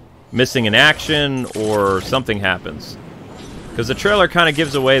either missing in action or something happens. Because the trailer kind of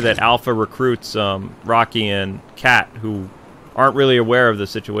gives away that Alpha recruits Rocky and Kat, who aren't really aware of the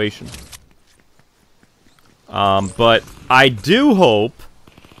situation. But I do hope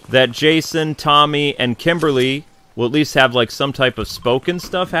that Jason, Tommy, and Kimberly will at least have, like, some type of spoken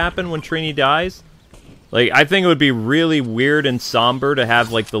stuff happen when Trini dies. Like, I think it would be really weird and somber to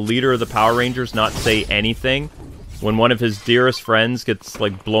have, like, the leader of the Power Rangers not say anything when one of his dearest friends gets,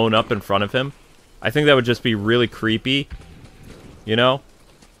 like, blown up in front of him. I think that would just be really creepy, you know?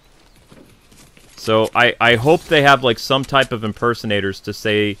 So, I hope they have, like, some type of impersonators to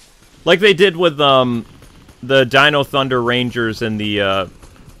say... Like they did with, the Dino Thunder Rangers and the,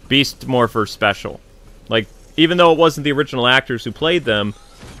 Beast Morpher special. Like, even though it wasn't the original actors who played them,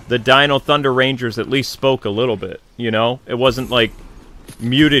 the Dino Thunder Rangers at least spoke a little bit, you know? It wasn't, like,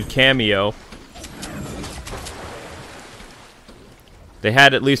 muted cameo. They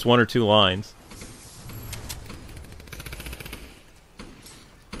had at least one or two lines.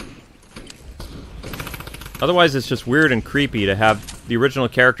 Otherwise, it's just weird and creepy to have the original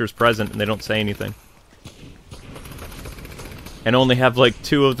characters present and they don't say anything. And only have, like,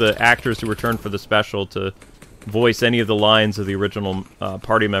 two of the actors who returned for the special to voice any of the lines of the original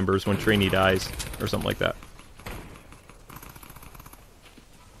party members when Trini dies, or something like that.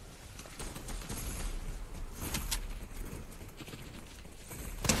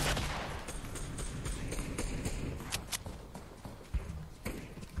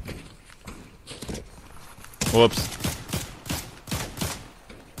 Whoops.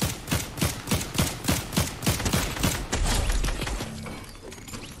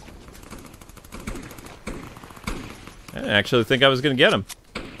 I actually think I was gonna get him.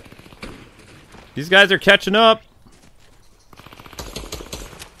 These guys are catching up.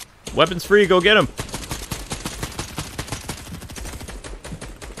 Weapons free, go get him.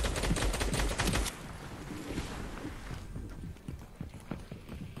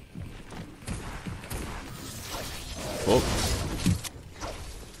 Whoa.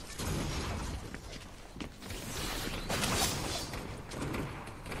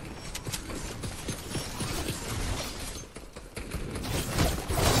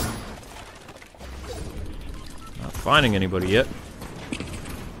 Not finding anybody yet.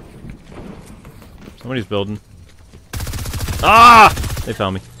 Somebody's building. Ah! They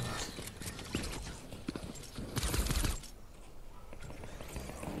found me.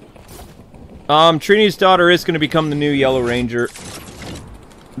 Trini's daughter is going to become the new Yellow Ranger.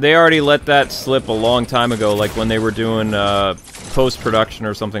 They already let that slip a long time ago, like when they were doing post-production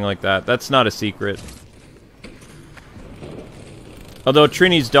or something like that. That's not a secret. Although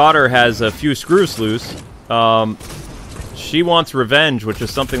Trini's daughter has a few screws loose, she wants revenge, which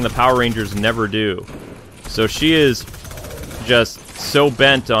is something the Power Rangers never do. So she is just so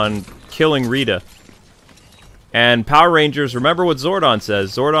bent on killing Rita. And Power Rangers, remember what Zordon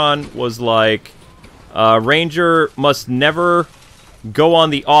says. Zordon was like, Ranger must never go on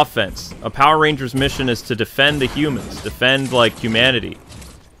the offense. A Power Ranger's mission is to defend the humans, defend, like, humanity.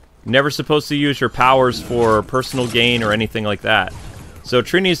 Never supposed to use your powers for personal gain or anything like that. So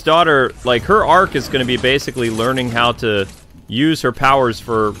Trini's daughter, like, her arc is going to be basically learning how to use her powers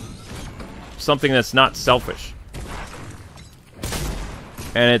for something that's not selfish.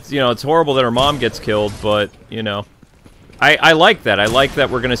 And it's, you know, it's horrible that her mom gets killed, but, you know, I like that. I like that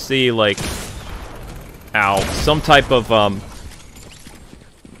we're going to see, like, some type of,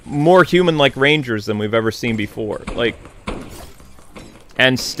 more human-like Rangers than we've ever seen before. Like,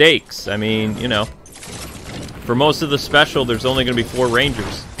 and stakes. I mean, you know, for most of the special, there's only going to be 4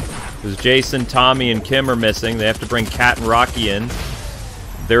 Rangers. Because Jason, Tommy, and Kim are missing. They have to bring Kat and Rocky in.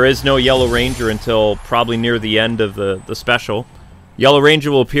 There is no Yellow Ranger until probably near the end of the special. Yellow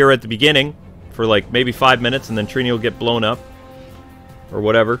Ranger will appear at the beginning for like maybe 5 minutes, and then Trini will get blown up. Or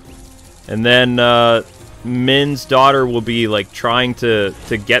whatever. And then Min's daughter will be like trying to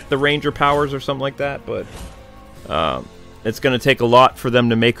get the Ranger powers or something like that. But it's going to take a lot for them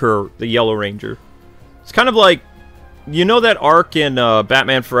to make her the Yellow Ranger. It's kind of like, you know that arc in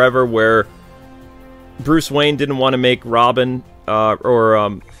Batman Forever where Bruce Wayne didn't want to make Robin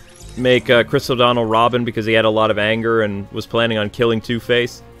make Chris O'Donnell Robin because he had a lot of anger and was planning on killing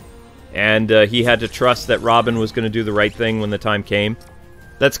Two-Face, and he had to trust that Robin was going to do the right thing when the time came.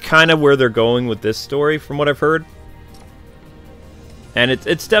 That's kind of where they're going with this story, from what I've heard. And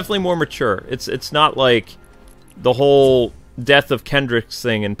it's definitely more mature. It's not like the whole death of Kendrick's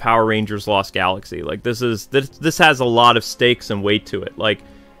thing in Power Rangers Lost Galaxy. Like, this has a lot of stakes and weight to it. Like,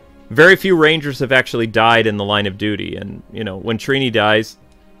 very few Rangers have actually died in the line of duty, and, you know, when Trini dies,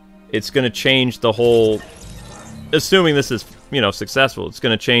 it's going to change the whole... Assuming this is, you know, successful, it's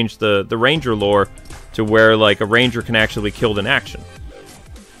going to change the Ranger lore to where, like, a Ranger can actually be killed in action.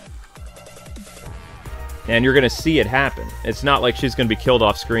 And you're going to see it happen. It's not like she's going to be killed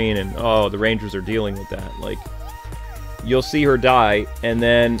off screen and, oh, the Rangers are dealing with that. Like, you'll see her die, and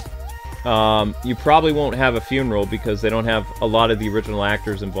then you probably won't have a funeral because they don't have a lot of the original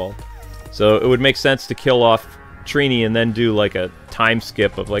actors involved. So it would make sense to kill off Trini and then do like a time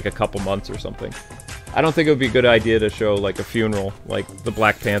skip of like a couple months or something. I don't think it would be a good idea to show like a funeral like the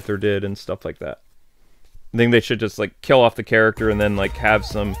Black Panther did and stuff like that. I think they should just like kill off the character and then like have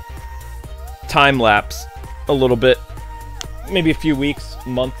some time lapse a little bit. Maybe a few weeks,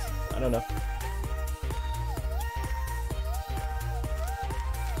 month, I don't know.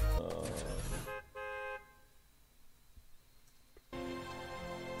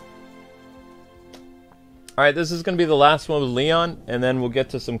 Alright, this is going to be the last one with Leon, and then we'll get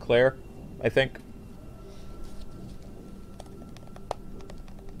to some Claire, I think.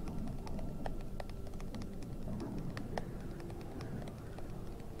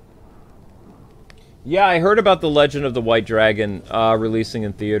 Yeah, I heard about The Legend of the White Dragon releasing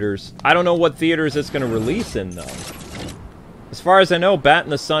in theaters. I don't know what theaters it's going to release in, though. As far as I know, Bat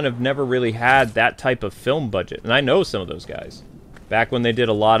and the Sun have never really had that type of film budget, and I know some of those guys. Back when they did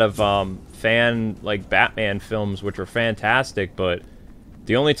a lot of fan, like, Batman films, which were fantastic, but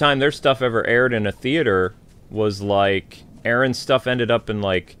the only time their stuff ever aired in a theater was, like, Aaron's stuff ended up in,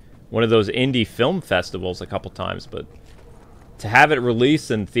 like, one of those indie film festivals a couple times, but to have it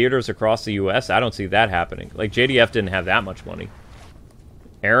released in theaters across the U.S., I don't see that happening. Like, JDF didn't have that much money.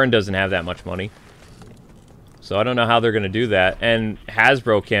 Aaron doesn't have that much money. So I don't know how they're going to do that. And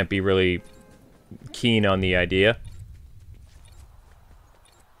Hasbro can't be really keen on the idea.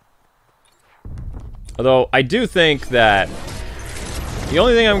 Although, I do think that the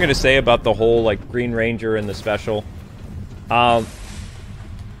only thing I'm going to say about the whole, like, Green Ranger and the special, I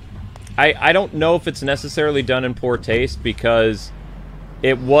don't know if it's necessarily done in poor taste, because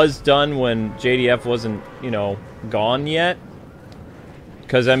it was done when JDF wasn't, you know, gone yet.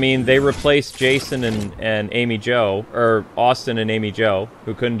 Because, I mean, they replaced Jason and Amy Jo, or Austin and Amy Jo,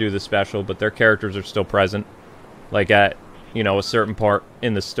 who couldn't do the special, but their characters are still present, like at, you know, a certain part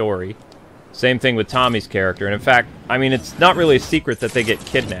in the story. Same thing with Tommy's character. And in fact, I mean, it's not really a secret that they get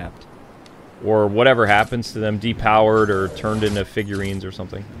kidnapped. Or whatever happens to them, depowered or turned into figurines or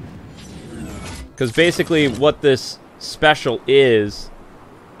something. Because basically what this special is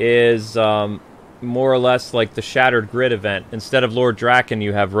more or less like the Shattered Grid event. Instead of Lord Draken,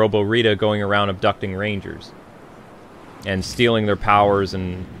 you have Robo Rita going around abducting Rangers. And stealing their powers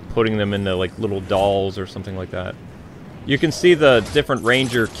and putting them into, like, little dolls or something like that. You can see the different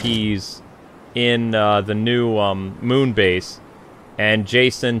Ranger keys in the new Moon base. And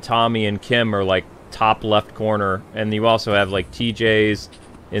Jason, Tommy, and Kim are, like, top left corner. And you also have, like, TJ's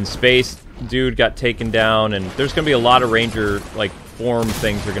in space. Dude got taken down. And there's going to be a lot of Ranger, like, form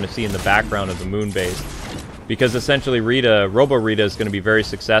things you're going to see in the background of the Moon base. Because essentially Robo Rita is going to be very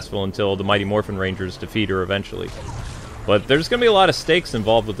successful until the Mighty Morphin Rangers defeat her eventually. But there's going to be a lot of stakes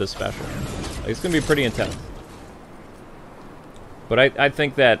involved with this special. Like, it's going to be pretty intense. But I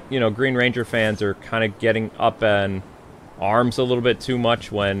think that, you know, Green Ranger fans are kind of getting up in arms a little bit too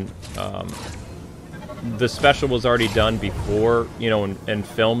much when the special was already done before, you know, and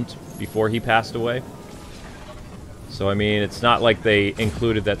filmed before he passed away. So, I mean, it's not like they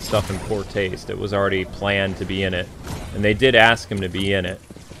included that stuff in poor taste. It was already planned to be in it. And they did ask him to be in it.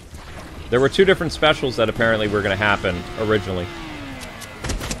 There were 2 different specials that apparently were going to happen originally.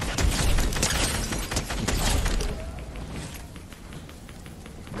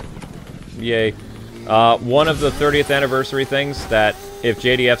 Yay. One of the 30th anniversary things that if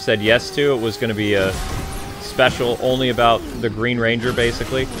JDF said yes to, it was going to be a special only about the Green Ranger,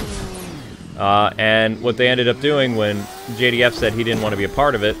 basically. And what they ended up doing when JDF said he didn't want to be a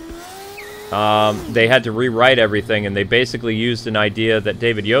part of it, they had to rewrite everything, and they basically used an idea that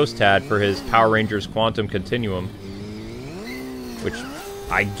David Yost had for his Power Rangers Quantum Continuum, which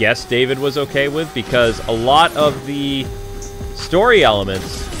I guess David was okay with, because a lot of the story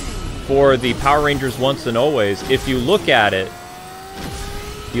elements for the Power Rangers Once and Always, if you look at it,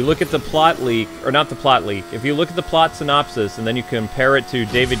 you look at the plot leak, or not the plot leak, if you look at the plot synopsis and then you compare it to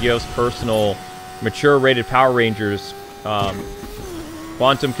David Yost's personal mature rated Power Rangers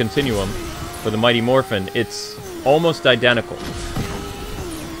Quantum Continuum for the Mighty Morphin, it's almost identical.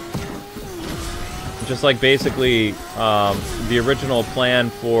 Just like basically the original plan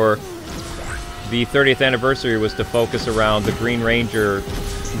for the 30th anniversary was to focus around the Green Ranger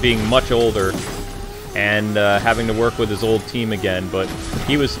being much older and having to work with his old team again, but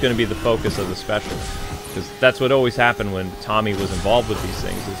he was going to be the focus of the special. Because that's what always happened when Tommy was involved with these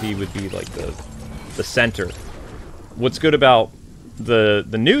things, is he would be like the center. What's good about the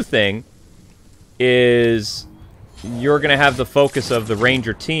new thing is you're going to have the focus of the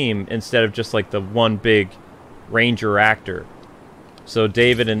Ranger team instead of just like the one big Ranger actor. So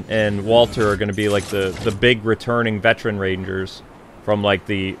David and Walter are going to be like the big returning veteran Rangers from like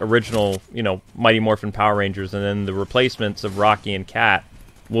the original, you know, Mighty Morphin Power Rangers, and then the replacements of Rocky and Kat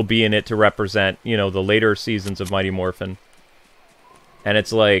will be in it to represent, you know, the later seasons of Mighty Morphin. And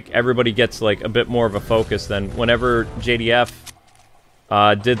it's like everybody gets like a bit more of a focus than whenever JDF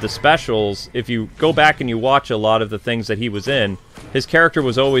did the specials. If you go back and you watch a lot of the things that he was in, his character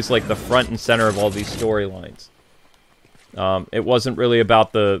was always like the front and center of all these storylines. It wasn't really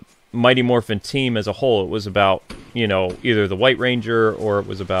about the Mighty Morphin team as a whole. It was about, you know, either the White Ranger or it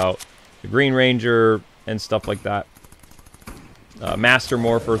was about the Green Ranger and stuff like that. Master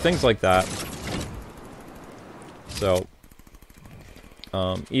Morpher, things like that. So,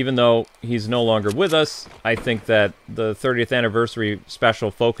 even though he's no longer with us, I think that the 30th anniversary special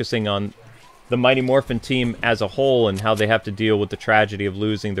focusing on the Mighty Morphin team as a whole and how they have to deal with the tragedy of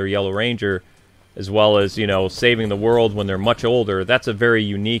losing their Yellow Ranger, as well as, you know, saving the world when they're much older, that's a very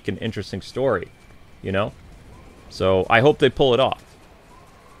unique and interesting story, you know? So I hope they pull it off.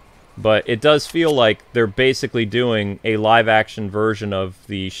 But it does feel like they're basically doing a live-action version of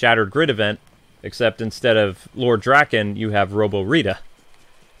the Shattered Grid event, except instead of Lord Draken, you have Robo Rita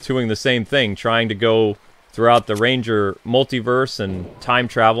doing the same thing, trying to go throughout the Ranger multiverse and time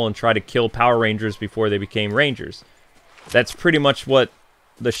travel and try to kill Power Rangers before they became Rangers. That's pretty much what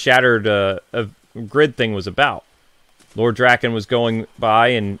the Shattered Grid thing was about. Lord Draken was going by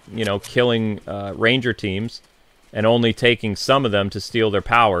and, you know, killing Ranger teams and only taking some of them to steal their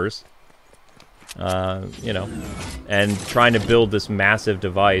powers. You know, and trying to build this massive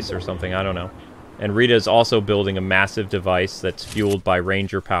device or something, I don't know. And Rita's also building a massive device that's fueled by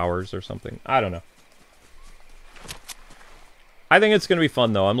Ranger powers or something. I don't know. I think it's going to be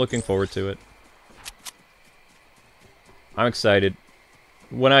fun, though. I'm looking forward to it. I'm excited.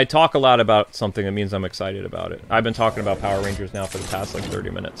 When I talk a lot about something, it means I'm excited about it. I've been talking about Power Rangers now for the past, like, 30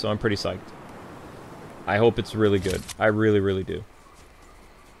 minutes, so I'm pretty psyched. I hope it's really good. I really, really do.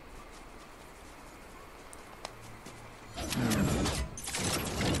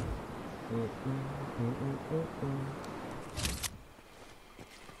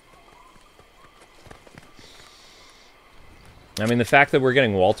 I mean, the fact that we're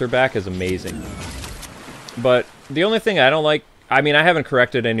getting Walter back is amazing. But the only thing I don't like... I mean, I haven't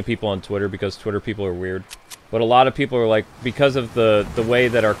corrected any people on Twitter because Twitter people are weird. But a lot of people are like, because of the way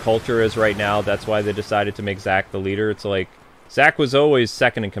that our culture is right now, that's why they decided to make Zach the leader. It's like, Zach was always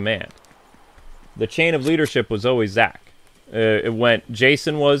second in command. The chain of leadership was always Zach. It went,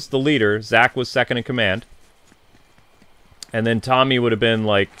 Jason was the leader, Zach was second in command. And then Tommy would have been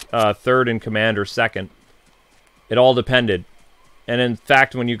like third in command or second. It all depended. And in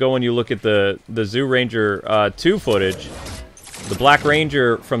fact, when you go and you look at the Zoo Ranger 2 footage, the Black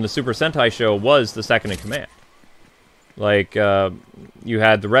Ranger from the Super Sentai show was the second in command. Like, you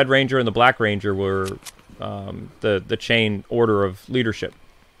had the Red Ranger and the Black Ranger were the chain order of leadership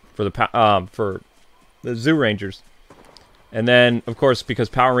for the Zoo Rangers. And then, of course, because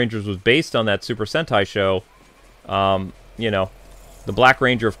Power Rangers was based on that Super Sentai show, you know, the Black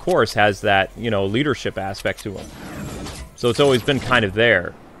Ranger, of course, has that, you know, leadership aspect to him. So it's always been kind of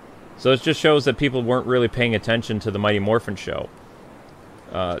there. So it just shows that people weren't really paying attention to the Mighty Morphin show.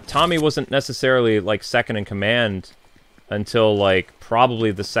 Tommy wasn't necessarily, like, second in command until, like,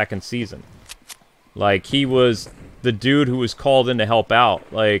 probably the second season. Like, he was the dude who was called in to help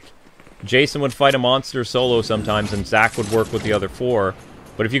out. Like, Jason would fight a monster solo sometimes, and Zach would work with the other four.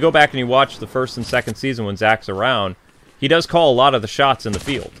 But if you go back and you watch the first and second season when Zach's around, he does call a lot of the shots in the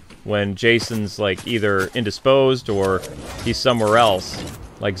field. When Jason's, like, either indisposed or he's somewhere else.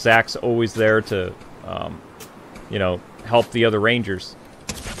 Like, Zach's always there to, you know, help the other Rangers.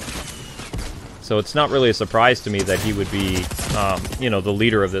 So it's not really a surprise to me that he would be, you know, the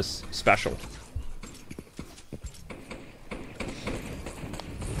leader of this special.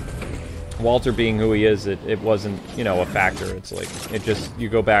 Walter being who he is, it wasn't, you know, a factor. It's like, it just, you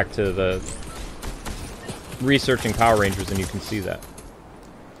go back to the researching Power Rangers and you can see that.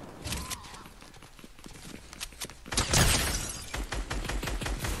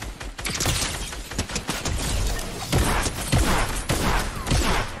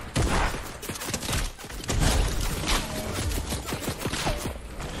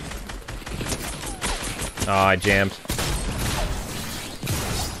 Oh, I jammed.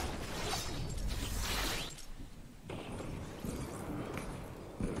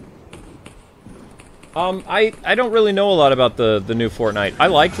 I don't really know a lot about the new Fortnite. I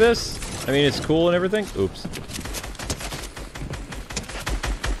like this. I mean, it's cool and everything. Oops.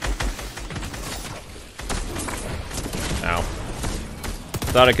 Ow.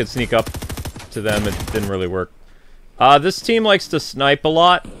 Thought I could sneak up to them. It didn't really work. This team likes to snipe a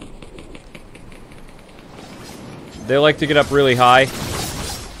lot. They like to get up really high.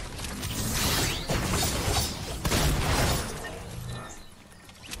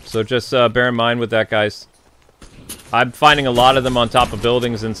 So just bear in mind with that, guys. I'm finding a lot of them on top of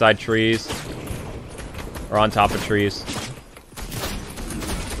buildings, inside trees. Or on top of trees.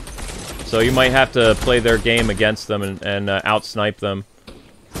 So you might have to play their game against them and out-snipe them.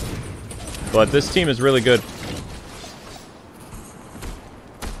 But this team is really good.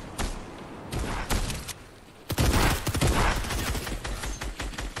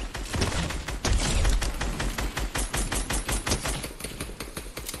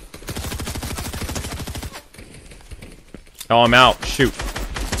 Oh, I'm out. Shoot.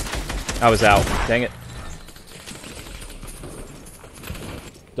 I was out. Dang it.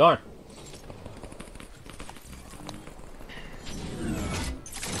 Darn.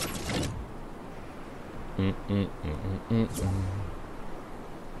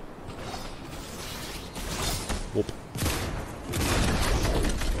 Whoop.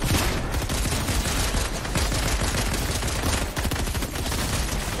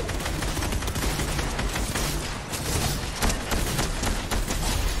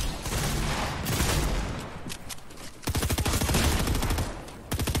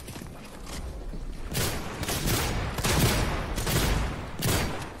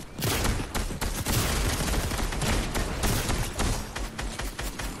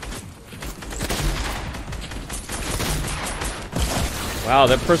 Wow,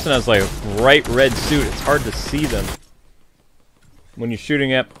 that person has like a bright red suit. It's hard to see them. When you're shooting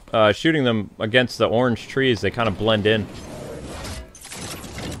them against the orange trees, they kind of blend in.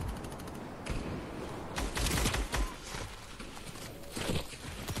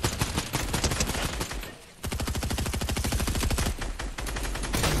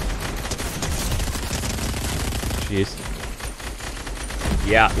 Jeez.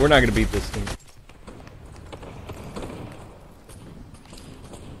 Yeah, we're not gonna beat this team.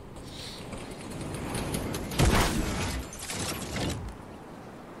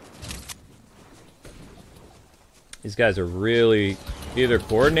 These guys are really either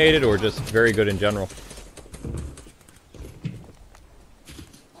coordinated or just very good in general.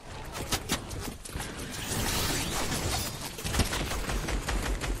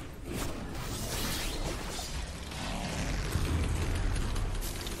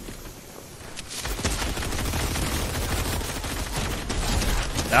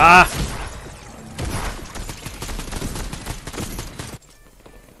 Ah!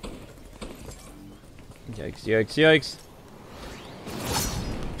 Yikes, yikes, yikes.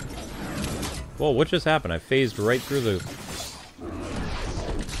 Whoa, what just happened? I phased right through the...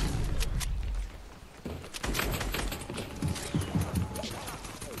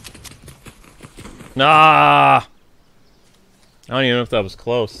 Ah! I don't even know if that was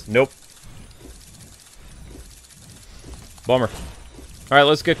close. Nope. Bummer. Alright,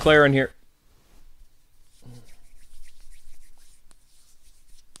 let's get Claire in here.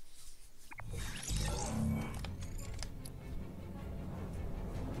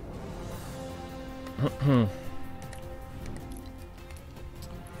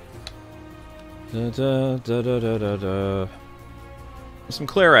 Da, da, da, da, da, da, da. Some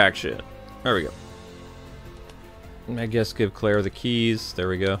Claire action. There we go. I guess give Claire the keys. There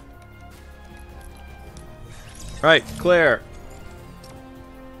we go. Right, Claire.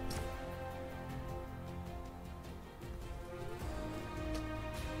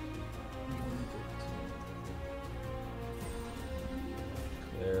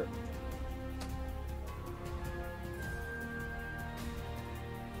 Claire.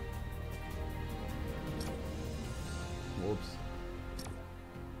 Whoops.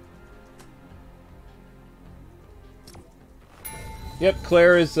 Yep,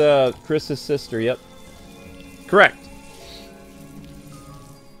 Claire is Chris's sister, yep. Correct.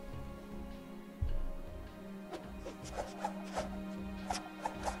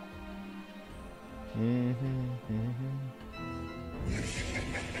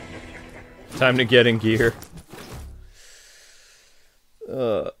 Time to get in gear.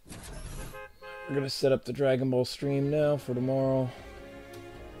 We're gonna set up the Dragon Ball stream now for tomorrow.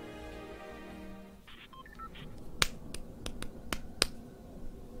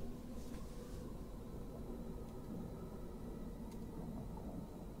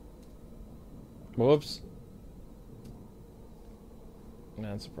 Whoops.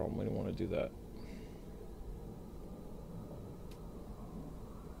 That's the problem. We don't want to do that.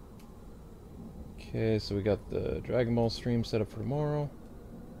 Okay, so we got the Dragon Ball stream set up for tomorrow.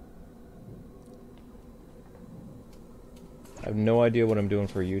 I have no idea what I'm doing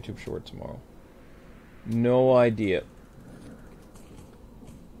for a YouTube short tomorrow. No idea.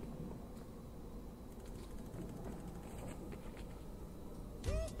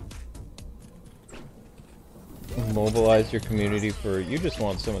 Mobilize your community for... You just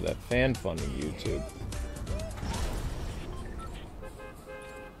want some of that fan funding, YouTube.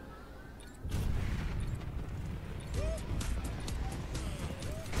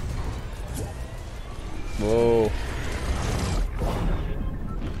 Whoa.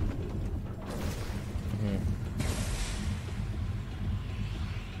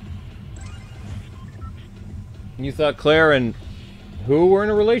 You thought Claire and who were in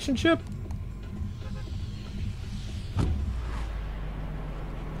a relationship?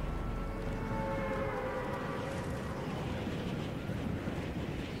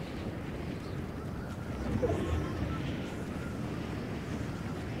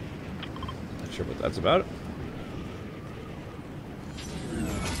 Not sure what that's about.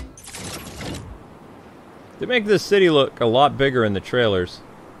 They make this city look a lot bigger in the trailers.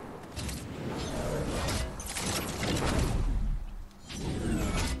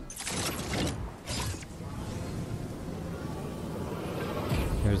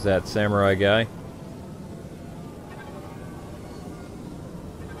 Here's that samurai guy.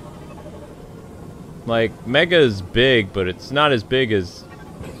 Like, Mega is big, but it's not as big as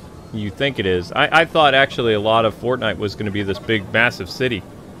you think it is. I thought actually a lot of Fortnite was going to be this big, massive city.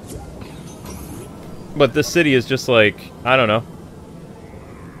 But this city is just like, I don't know.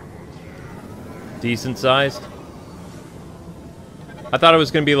 Decent sized. I thought it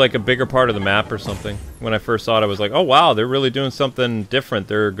was going to be like a bigger part of the map or something. When I first saw it, I was like, oh wow, they're really doing something different.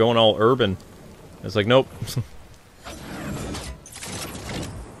 They're going all urban. It's like, nope.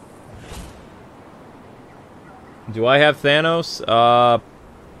 Do I have Thanos?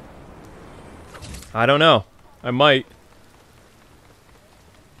 I don't know. I might.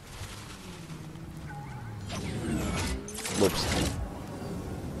 Whoops.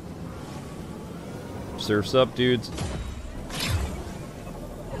 Surf's up, dudes.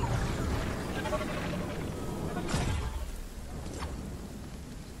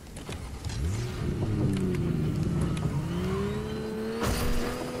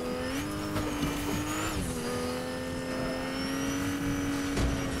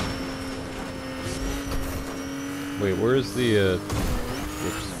 Wait, where's the, Oops.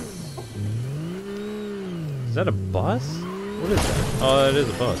 Is that a bus? What is that? Oh, it is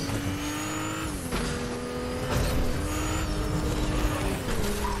a bus.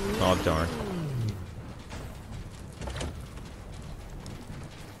 Oh, darn.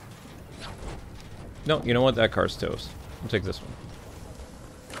 No, you know what? That car's toast. I'll take this one.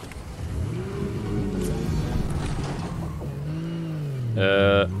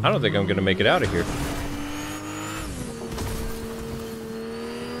 I don't think I'm gonna make it out of here.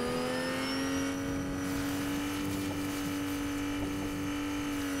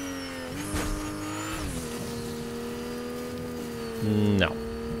 No.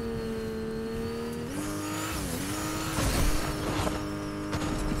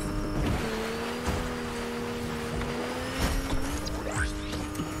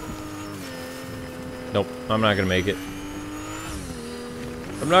 Nope, I'm not gonna make it.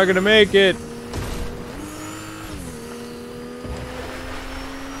 I'm not gonna make it!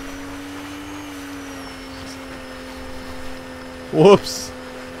 Whoops!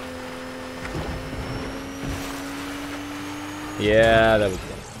 Yeah, that was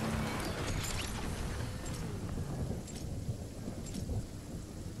fun.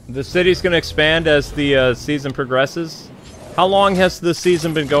 The city's gonna expand as the season progresses. How long has the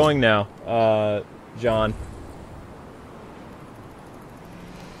season been going now, John?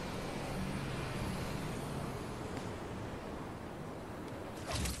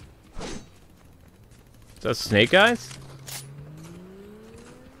 Is that Snake Eyes?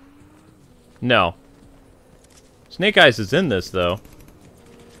 No. Snake Eyes is in this, though.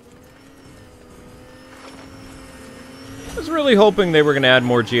 I was really hoping they were going to add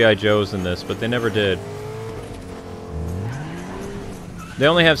more G.I. Joes in this, but they never did. They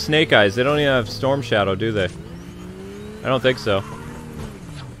only have Snake Eyes. They don't even have Storm Shadow, do they? I don't think so.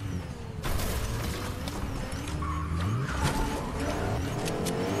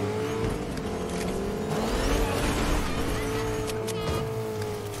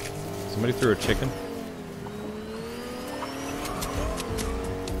 Somebody threw a chicken?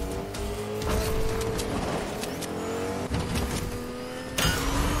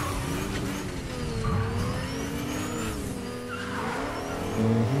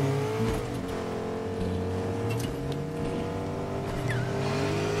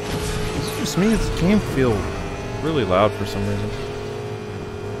 It's just me, this game feels really loud for some reason.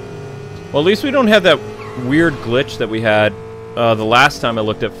 Well, at least we don't have that weird glitch that we had the last time I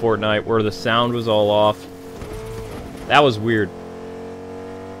looked at Fortnite, where the sound was all off. That was weird.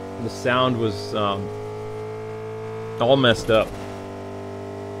 The sound was all messed up.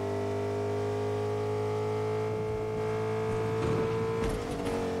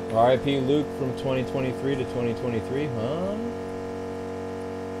 R.I.P. Luke from 2023 to 2023, huh?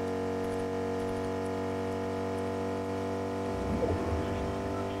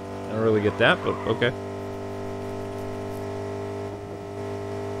 I don't really get that, but okay.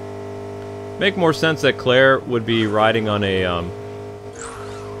 Make more sense that Claire would be riding on a,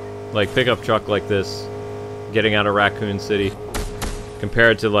 like, pickup truck like this, getting out of Raccoon City,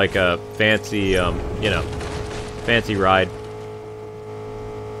 compared to, like, a fancy, you know, fancy ride.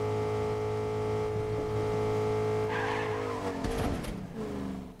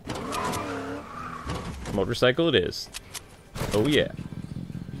 Motorcycle it is. Oh yeah.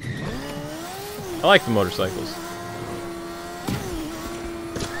 I like the motorcycles.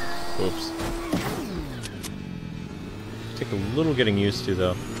 Oops. Take a little getting used to,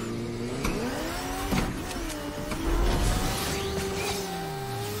 though.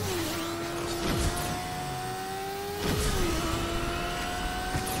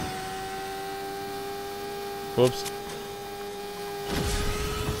 Whoops.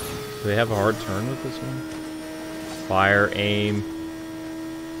 Do they have a hard turn with this one? Fire, aim.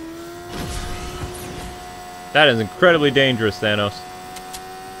 That is incredibly dangerous, Thanos.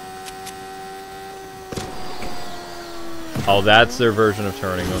 Oh, that's their version of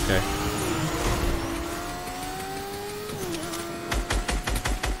turning, okay.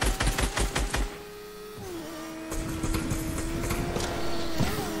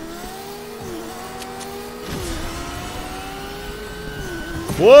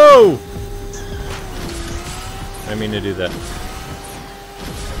 Whoa! I didn't mean to do that.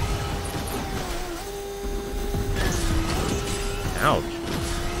 Ouch.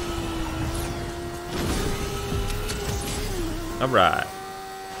 Alright.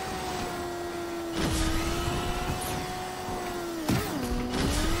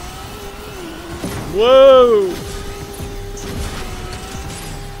 Whoa!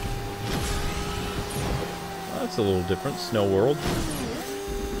 That's a little different. Snow World.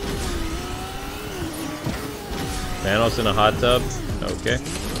 Thanos in a hot tub. Okay.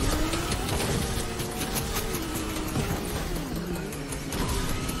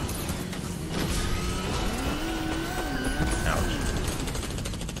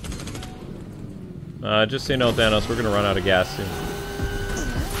 Ouch. Just so you know, Thanos, we're gonna run out of gas soon.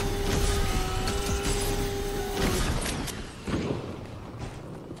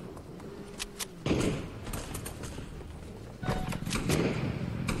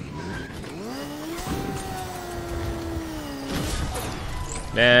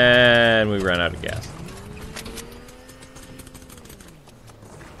 And we ran out of gas.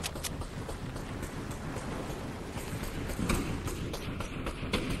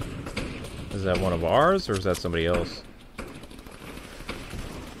 Is that one of ours, or is that somebody else?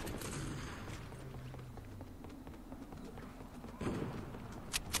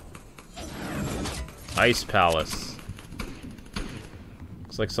 Ice Palace.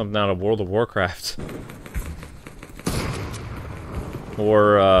 Looks like something out of World of Warcraft.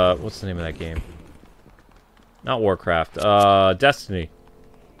 Or, what's the name of that game? Not Warcraft, Destiny.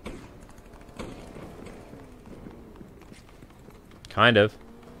 Kind of.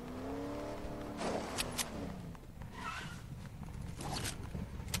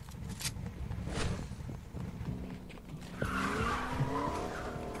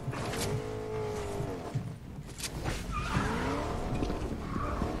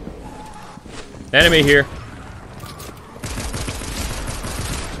 Enemy here.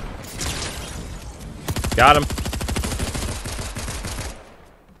 Got him.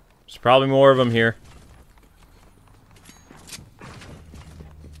 There's probably more of them here.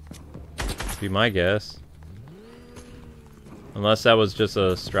 Be my guess. Unless that was just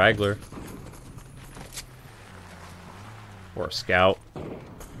a straggler. Or a scout.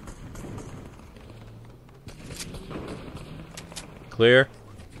 Clear.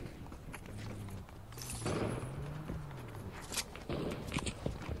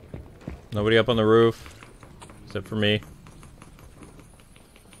 Nobody up on the roof. Except for me.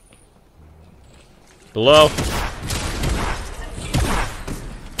 Below.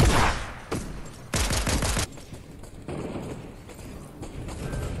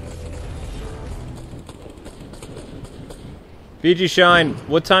 BG Shine,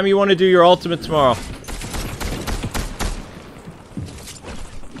 what time you want to do your ultimate tomorrow?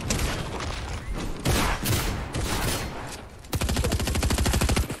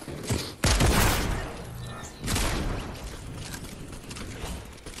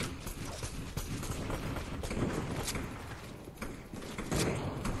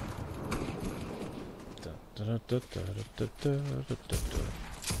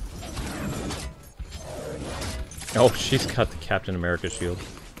 Oh, she's got the Captain America shield.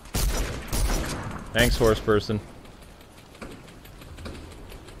 Thanks, horse person.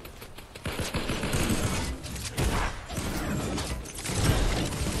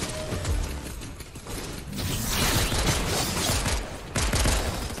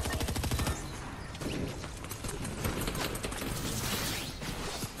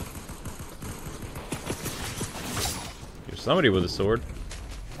 There's somebody with a sword.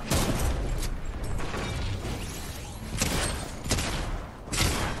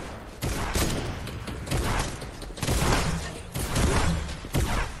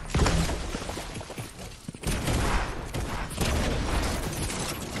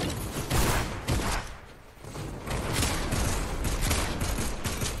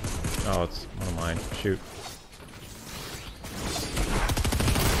 Oh, it's one of mine. Shoot.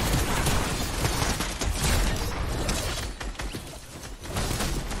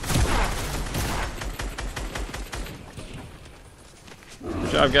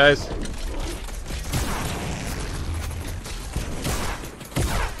 Good job, guys.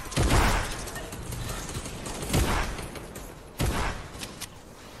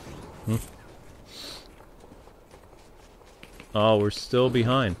 Oh, we're still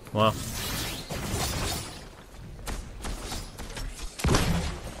behind. Wow.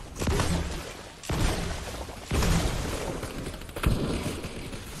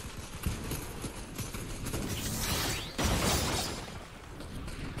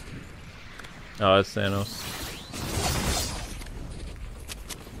 Oh, it's Thanos.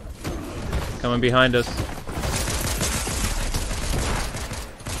 Coming behind us.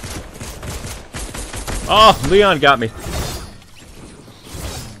 Oh, Leon got me.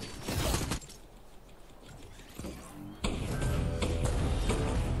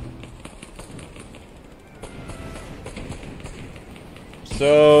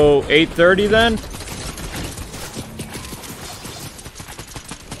 So, 8:30 then?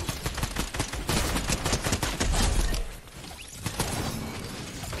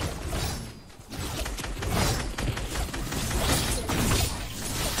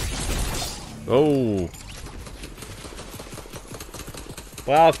 Oh.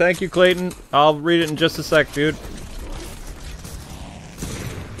 Wow, thank you, Clayton. I'll read it in just a sec, dude.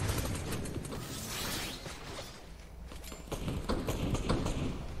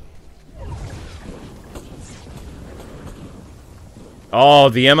 Oh,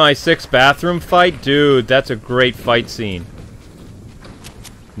 the MI6 bathroom fight? Dude, that's a great fight scene.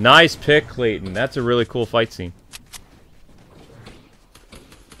 Nice pick, Clayton. That's a really cool fight scene.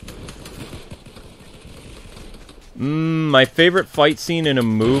 My favorite fight scene in a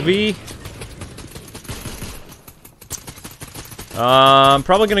movie? I'm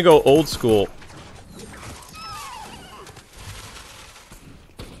probably gonna go old school.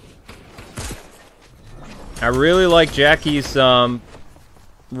 I really like Jackie's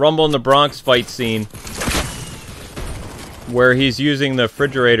Rumble in the Bronx fight scene where he's using the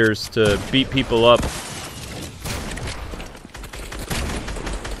refrigerators to beat people up.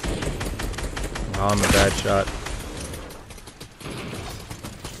 Oh, I'm a bad shot.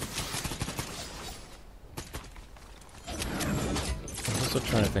 I'm also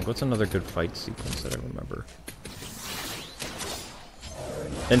trying to think, what's another good fight sequence that I remember?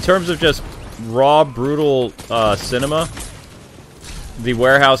 In terms of just raw, brutal cinema, the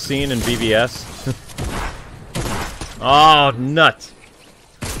warehouse scene in BVS. Oh, nuts.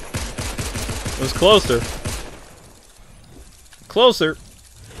 It was closer. Closer.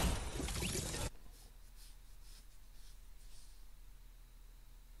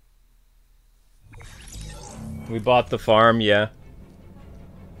 We bought the farm, yeah.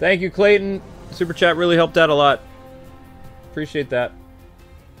 Thank you, Clayton. Super chat really helped out a lot. Appreciate that.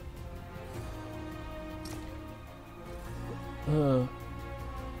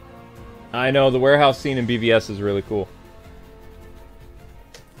 I know, the warehouse scene in BVS is really cool.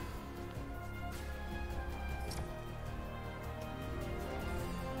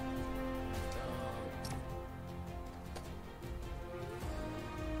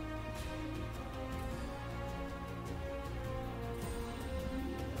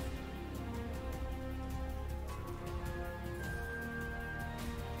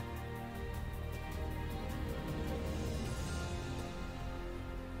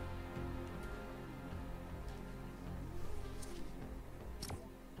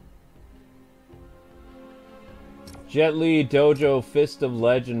 Jet Li Dojo Fist of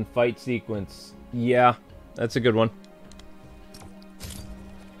Legend fight sequence. Yeah, that's a good one.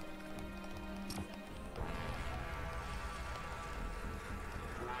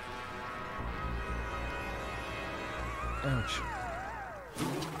 Ouch.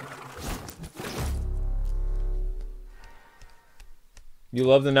 You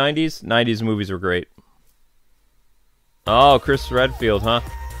love the 90s? 90s movies were great. Oh, Chris Redfield, huh?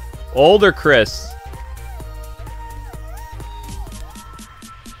 Older Chris.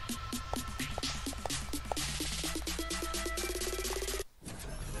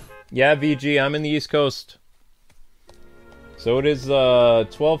 Yeah, VG, I'm in the East Coast. So it is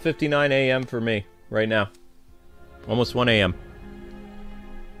 12:59 a.m. for me right now. Almost 1 a.m.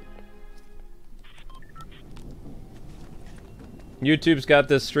 YouTube's got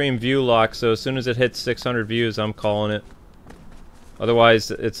this stream view lock, so as soon as it hits 600 views, I'm calling it. Otherwise,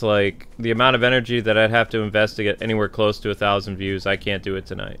 it's like the amount of energy that I'd have to invest to get anywhere close to 1,000 views. I can't do it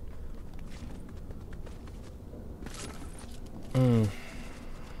tonight.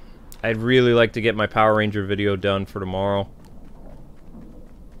 I'd really like to get my Power Ranger video done for tomorrow.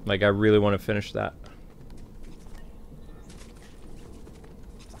 Like, I really want to finish that.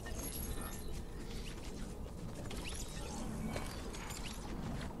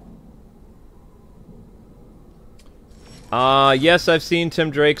 Yes, I've seen Tim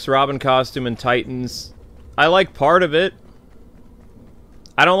Drake's Robin costume in Titans. I like part of it.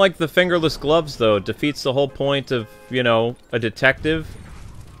 I don't like the fingerless gloves, though. It defeats the whole point of, you know, a detective.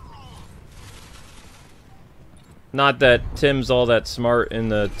 Not that Tim's all that smart in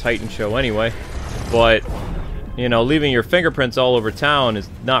the Titan show anyway, but, you know, leaving your fingerprints all over town is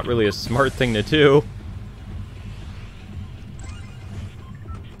not really a smart thing to do.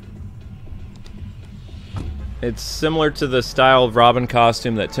 It's similar to the style of Robin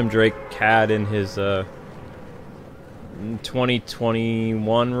costume that Tim Drake had in his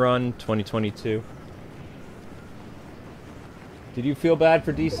 2021 run, 2022. Did you feel bad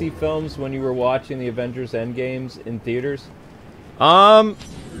for DC films when you were watching the Avengers Endgames in theaters?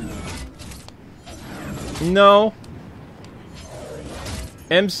 No.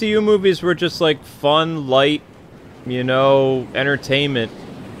 MCU movies were just like fun, light, you know, entertainment.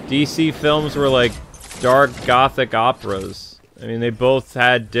 DC films were like dark gothic operas. I mean, they both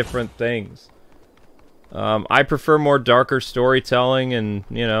had different things. I prefer more darker storytelling and,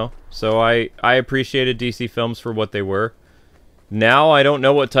 you know, so I appreciated DC films for what they were. Now I don't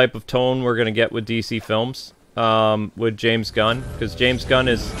know what type of tone we're going to get with DC films with James Gunn, because James Gunn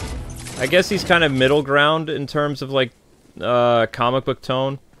is, I guess he's kind of middle ground in terms of like comic book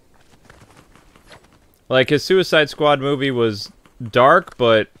tone. Like his Suicide Squad movie was dark,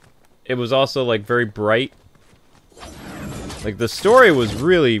 but it was also like very bright. Like the story was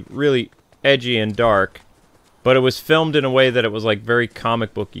really, really edgy and dark, but it was filmed in a way that it was like very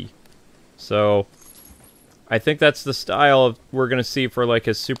comic booky. So I think that's the style of we're gonna see for like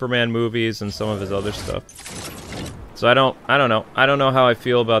his Superman movies and some of his other stuff. So I don't know. I don't know how I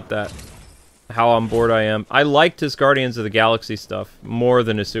feel about that. How on board I am. I liked his Guardians of the Galaxy stuff more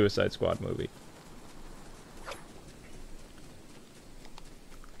than his Suicide Squad movie.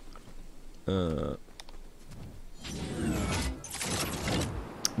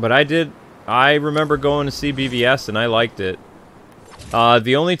 But I remember going to see BVS and I liked it.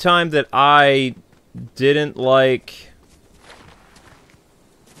 The only time that I didn't like...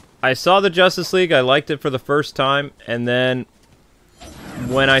 I saw the Justice League, I liked it for the first time, and then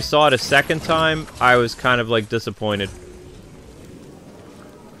when I saw it a second time, I was kind of like disappointed.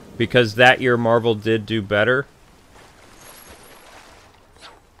 Because that year Marvel did do better.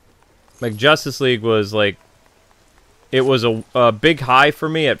 Like Justice League was like, it was a big high for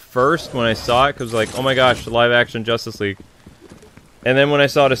me at first when I saw it, because like, oh my gosh, live action Justice League. And then when I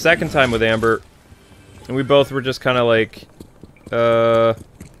saw it a second time with Amber, and we both were just kind of like,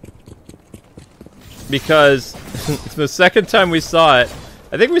 because the second time we saw it,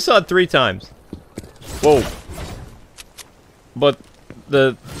 I think we saw it 3 times. Whoa. But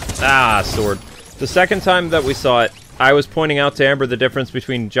sword. The second time that we saw it, I was pointing out to Amber the difference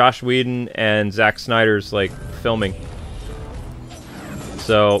between Joss Whedon and Zack Snyder's, like, filming.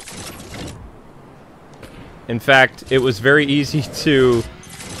 So, in fact, it was very easy to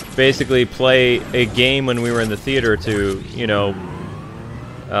basically play a game when we were in the theater to, you know,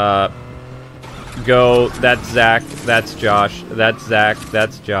 go, that's Zack, that's Josh, that's Zack,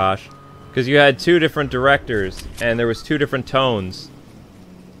 that's Josh. Because you had 2 different directors, and there was 2 different tones.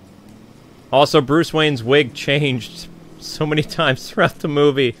 Also, Bruce Wayne's wig changed so many times throughout the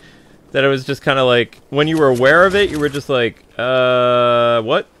movie that it was just kind of like, when you were aware of it, you were just like,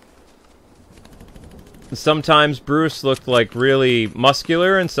 what? Sometimes Bruce looked like really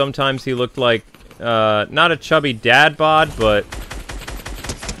muscular, and sometimes he looked like, not a chubby dad bod, but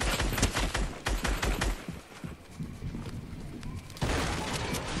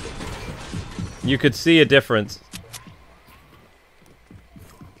you could see a difference.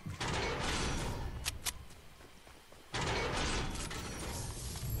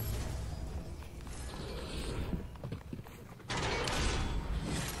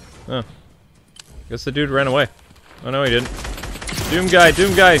 Huh. Guess the dude ran away. Oh no, he didn't. Doom guy,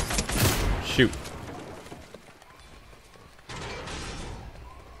 Doom guy! Shoot.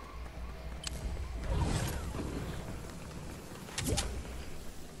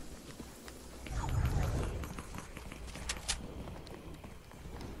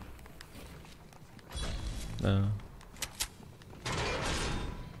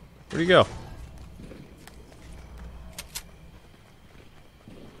 Where'd he go?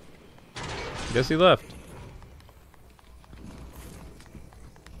 Guess he left.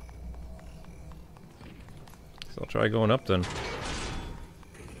 So I'll try going up then.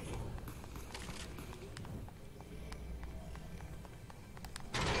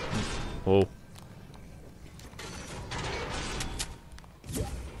 Whoa.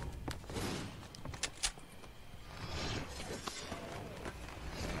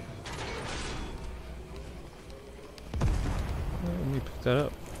 Let me pick that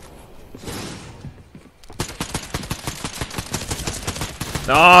up.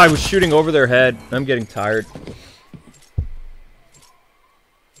 Oh, I was shooting over their head. I'm getting tired.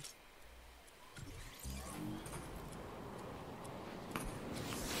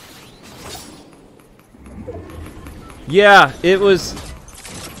 Yeah, it was...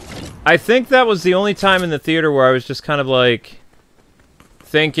 I think that was the only time in the theater where I was just kind of like...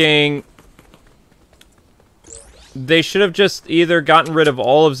 thinking... they should have just either gotten rid of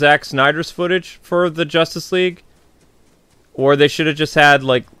all of Zack Snyder's footage for the Justice League, or they should have just had,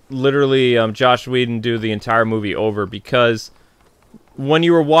 like, literally Joss Whedon do the entire movie over, because when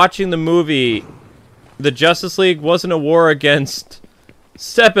you were watching the movie, the Justice League wasn't a war against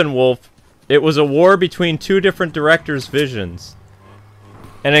Steppenwolf. It was a war between two different directors' visions.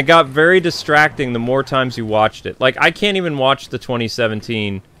 And it got very distracting the more times you watched it. Like, I can't even watch the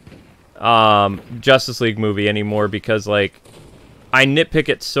 2017 Justice League movie anymore because, like, I nitpick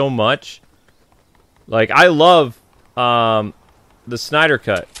it so much. Like, I love the Snyder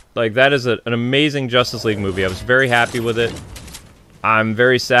Cut. Like, that is an amazing Justice League movie. I was very happy with it. I'm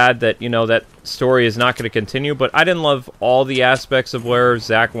very sad that, you know, that story is not going to continue, but I didn't love all the aspects of where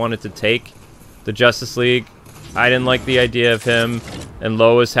Zack wanted to take the Justice League. I didn't like the idea of him and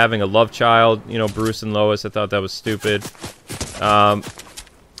Lois having a love child, you know, Bruce and Lois. I thought that was stupid. I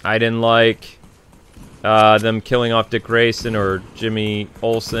didn't like them killing off Dick Grayson or Jimmy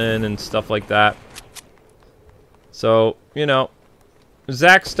Olsen and stuff like that. So, you know,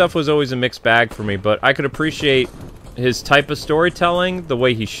 Zack's stuff was always a mixed bag for me, but I could appreciate his type of storytelling, the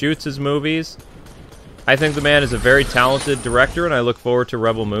way he shoots his movies. I think the man is a very talented director, and I look forward to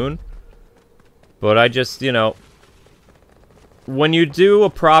Rebel Moon. But I just, you know, when you do a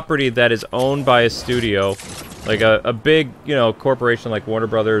property that is owned by a studio, like a big, you know, corporation like Warner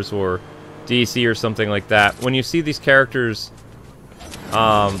Brothers or DC or something like that, when you see these characters,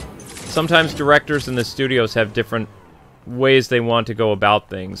 sometimes directors in the studios have different ways they want to go about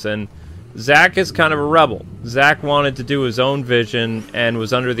things, and Zack is kind of a rebel. Zack wanted to do his own vision and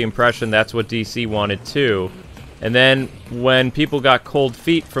was under the impression that's what DC wanted too. And then when people got cold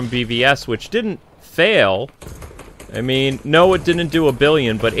feet from BVS, which didn't fail, I mean, no, it didn't do $1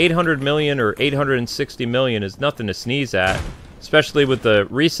 billion, but 800 million or 860 million is nothing to sneeze at, especially with the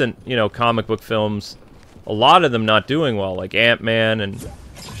recent, you know, comic book films, a lot of them not doing well, like Ant-Man and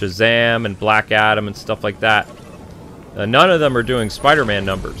Shazam and Black Adam and stuff like that. None of them are doing Spider-Man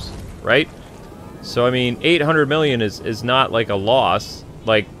numbers, right? So, I mean, 800 million is not like a loss,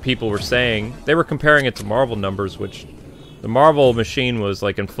 like people were saying. They were comparing it to Marvel numbers, which the Marvel machine was,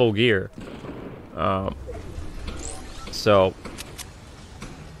 like, in full gear. So,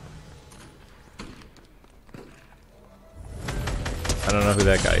 I don't know who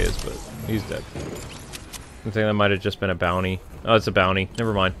that guy is, but he's dead. I think that might have just been a bounty. Oh, it's a bounty.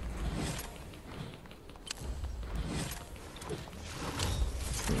 Never mind.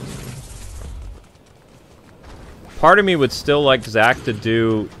 Part of me would still like Zack to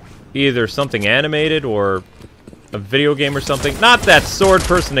do either something animated or a video game or something. Not that sword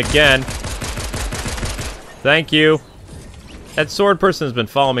person again. Thank you. That sword person has been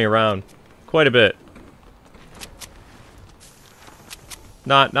following me around quite a bit.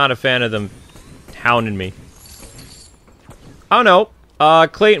 Not a fan of them hounding me. I don't know.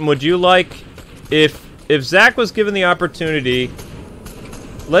 Clayton, would you like, if Zack was given the opportunity,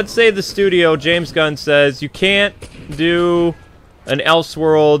 let's say the studio, James Gunn, says you can't do an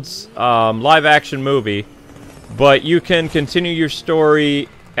Elseworlds live-action movie, but you can continue your story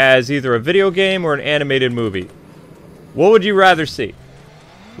as either a video game or an animated movie. What would you rather see?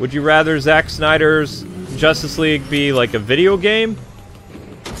 Would you rather Zack Snyder's Justice League be like a video game,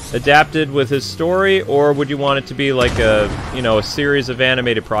 adapted with his story, or would you want it to be like a, you know, a series of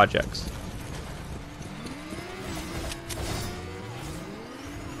animated projects?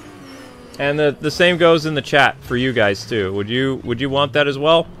 And the same goes in the chat for you guys too. Would you want that as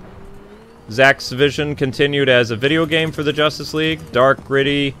well? Zack's vision continued as a video game for the Justice League, dark,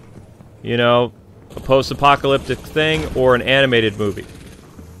 gritty, you know, a post-apocalyptic thing, or an animated movie?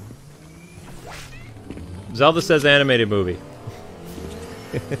 Zelda says animated movie.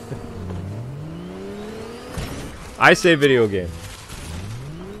 I say video game.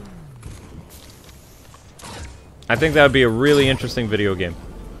 I think that would be a really interesting video game.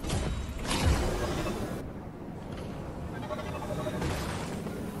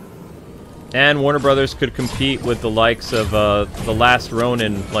 And Warner Brothers could compete with the likes of the Last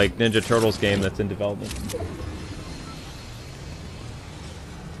Ronin, like Ninja Turtles game that's in development.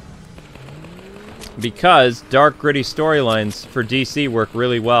 Because dark, gritty storylines for DC work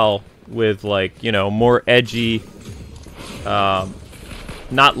really well with, like, you know, more edgy, not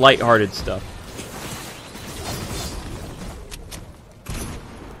lighthearted stuff.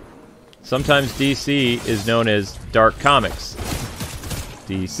 Sometimes DC is known as Dark Comics.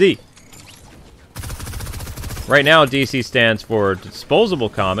 DC. Right now, DC stands for Disposable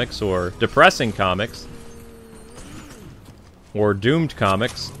Comics, or Depressing Comics, or Doomed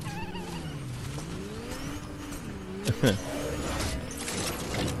Comics.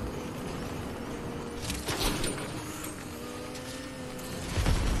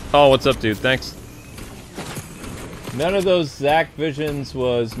 Oh, what's up, dude? Thanks. None of those Zach visions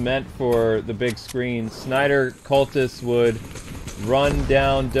was meant for the big screen. Snyder cultists would run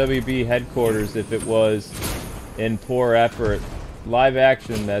down WB headquarters if it was in poor effort. Live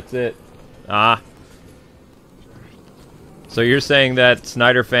action, that's it. Ah. So you're saying that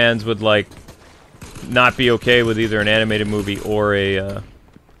Snyder fans would, like, not be okay with either an animated movie or a,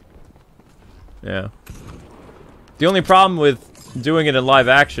 yeah. The only problem with doing it in live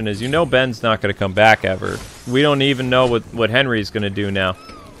action is, you know, Ben's not going to come back ever. We don't even know what Henry's going to do now.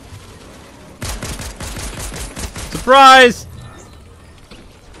 Surprise!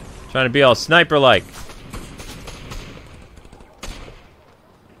 Trying to be all sniper-like.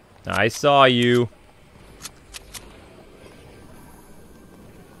 I saw you.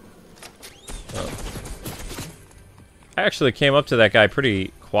 Oh. I actually came up to that guy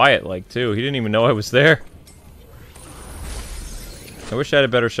pretty quiet-like, too. He didn't even know I was there. I wish I had a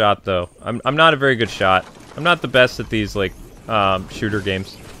better shot, though. I'm not a very good shot. I'm not the best at these, like, shooter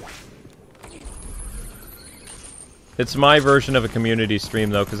games. It's my version of a community stream,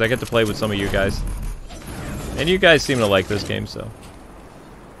 though, because I get to play with some of you guys. And you guys seem to like this game, so...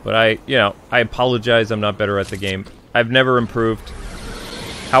 But you know, I apologize I'm not better at the game. I've never improved.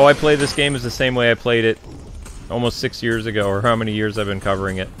 How I play this game is the same way I played it almost 6 years ago, or how many years I've been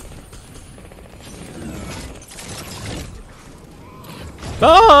covering it.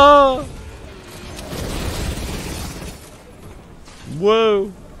 Ah!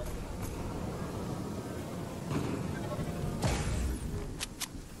 Whoa!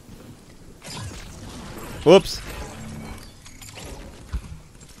 Whoops.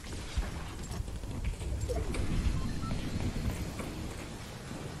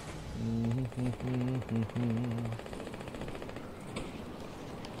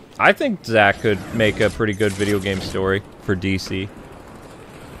 I think Zach could make a pretty good video game story for DC.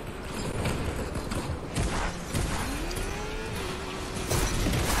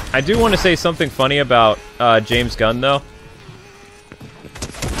 I do want to say something funny about James Gunn, though.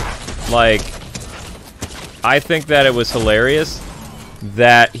 Like, I think that it was hilarious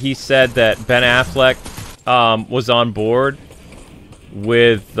that he said that Ben Affleck was on board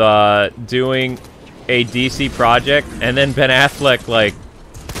with doing a DC project, and then Ben Affleck, like,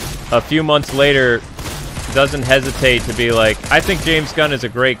 a few months later, doesn't hesitate to be like, I think James Gunn is a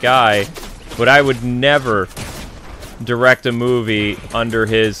great guy, but I would never direct a movie under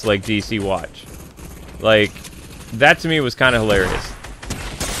his, like, DC watch. Like, that to me was kind of hilarious.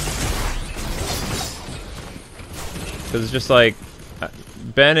 Because it's just like,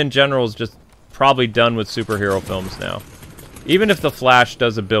 Ben in general is just probably done with superhero films now. Even if The Flash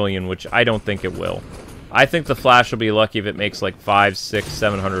does $1 billion, which I don't think it will. I think The Flash will be lucky if it makes like 5, 6,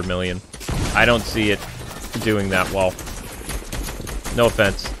 700 million. I don't see it doing that well. No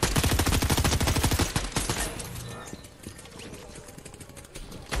offense.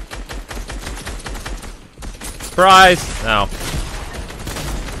 Surprise! Ow.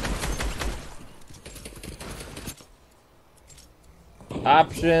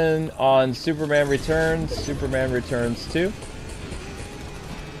 Option on Superman Returns, Superman Returns 2.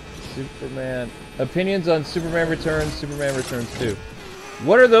 Superman... Opinions on Superman Returns, Superman Returns 2.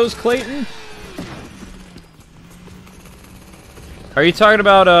 What are those, Clayton? Are you talking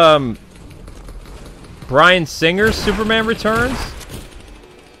about, Bryan Singer's Superman Returns?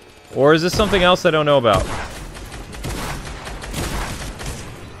 Or is this something else I don't know about?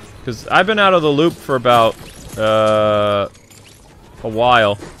 Because I've been out of the loop for about, a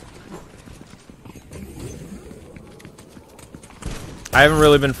while. I haven't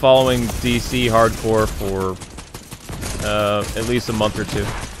really been following DC hardcore for at least a month or two.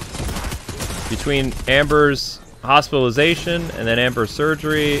 Between Amber's hospitalization and then Amber's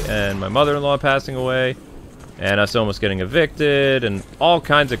surgery and my mother-in-law passing away and us almost getting evicted and all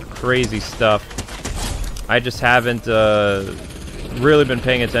kinds of crazy stuff, I just haven't really been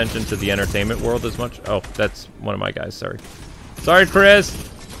paying attention to the entertainment world as much. Oh, that's one of my guys, sorry. Sorry, Chris!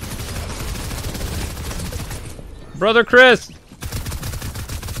 Brother Chris!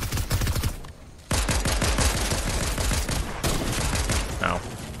 Ow.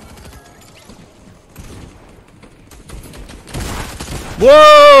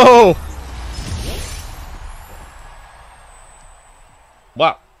 Whoa!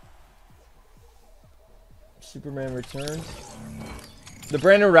 Wow. Superman Returns. The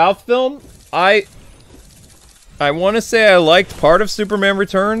Brandon Routh film? I want to say I liked part of Superman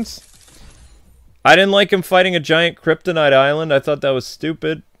Returns. I didn't like him fighting a giant kryptonite island. I thought that was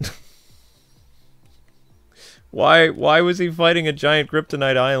stupid. Why was he fighting a giant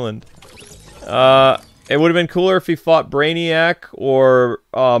kryptonite island? It would have been cooler if he fought Brainiac or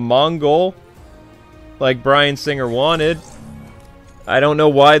Mongol, like Bryan Singer wanted. I don't know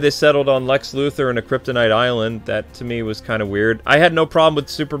why they settled on Lex Luthor and a Kryptonite Island. That, to me, was kind of weird. I had no problem with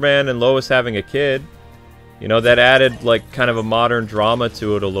Superman and Lois having a kid. You know, that added, like, kind of a modern drama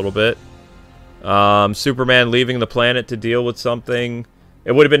to it a little bit. Superman leaving the planet to deal with something.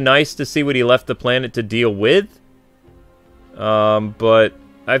 It would have been nice to see what he left the planet to deal with. But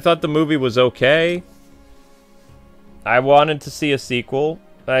I thought the movie was okay. I wanted to see a sequel.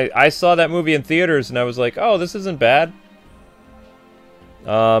 I saw that movie in theaters and I was like, oh, this isn't bad.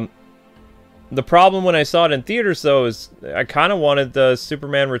 The problem when I saw it in theaters, though, is I kind of wanted the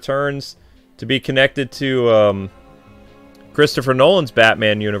Superman Returns to be connected to Christopher Nolan's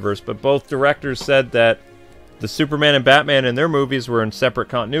Batman universe, but both directors said that the Superman and Batman in their movies were in separate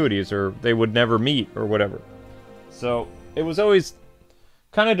continuities, or they would never meet, or whatever. So, it was always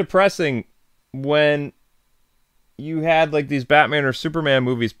kind of depressing when you had, like, these Batman or Superman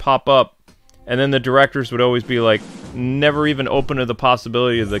movies pop up, and then the directors would always be, like, never even open to the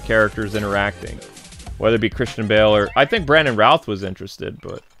possibility of the characters interacting. Whether it be Christian Bale or... I think Brandon Routh was interested,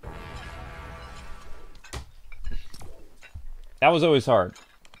 but... that was always hard.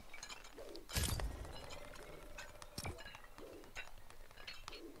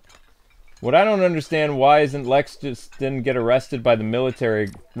 What I don't understand, why isn't Lex just didn't get arrested by the military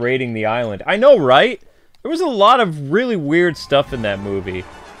raiding the island? I know, right? There was a lot of really weird stuff in that movie.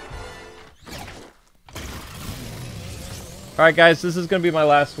 Alright guys, this is going to be my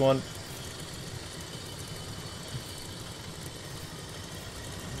last one.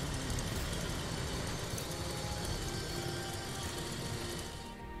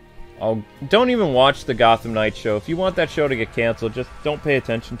 Don't even watch the Gotham Knights show. If you want that show to get canceled, just don't pay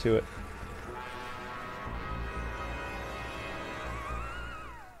attention to it.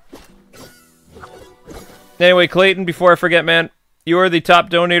 Anyway, Clayton, before I forget, man, you are the top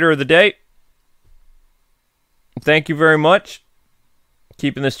donator of the day. Thank you very much.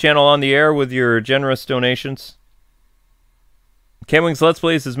 Keeping this channel on the air with your generous donations. Kwingsletsplays Let's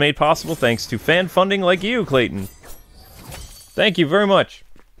Plays is made possible thanks to fan funding like you, Clayton. Thank you very much.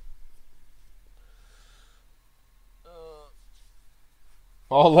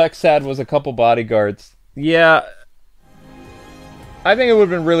 All Lex had was a couple bodyguards. Yeah. I think it would have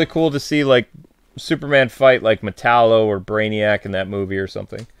been really cool to see, like, Superman fight, like, Metallo or Brainiac in that movie or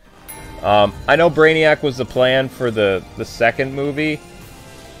something. I know Brainiac was the plan for the second movie,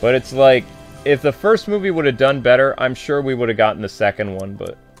 but it's like, if the first movie would have done better, I'm sure we would have gotten the second one,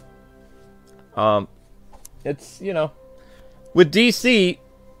 but... it's, you know... With DC...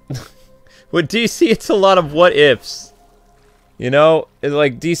 with DC, it's a lot of what-ifs. You know,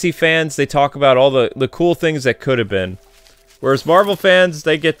 like, DC fans, they talk about all the cool things that could have been. Whereas Marvel fans,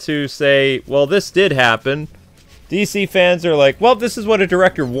 they get to say, well, this did happen. DC fans are like, well, this is what a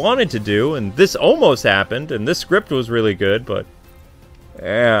director wanted to do, and this almost happened, and this script was really good, but...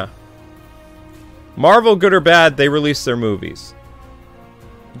 yeah. Marvel, good or bad, they release their movies.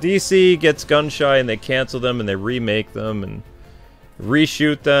 DC gets gun-shy, and they cancel them, and they remake them, and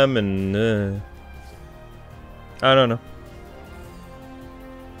reshoot them, and... I don't know.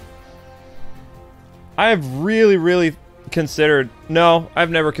 I have really considered... no, I've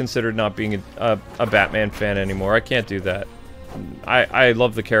never considered not being a Batman fan anymore. I can't do that. I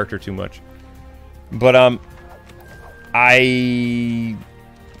love the character too much. But, I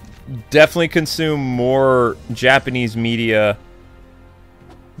definitely consume more Japanese media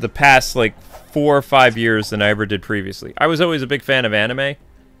the past, like, 4 or 5 years than I ever did previously. I was always a big fan of anime,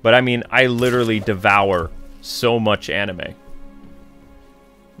 but, I mean, I literally devour so much anime.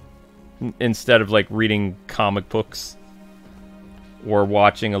 Instead of, like, reading comic books or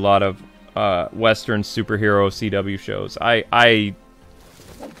watching a lot of Western superhero CW shows. I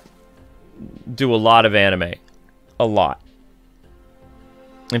do a lot of anime. A lot.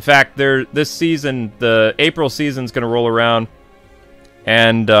 In fact, this season, the April season's going to roll around,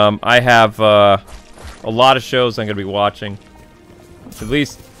 and I have a lot of shows I'm going to be watching. At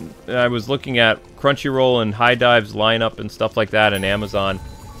least, I was looking at Crunchyroll and High Dive's lineup and stuff like that, and Amazon.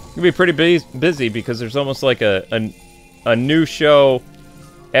 It's going to be pretty busy because there's almost like a new show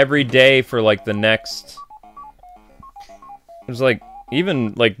every day for like the next... there's like,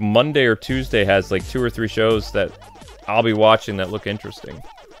 even like Monday or Tuesday has like 2 or 3 shows that I'll be watching that look interesting.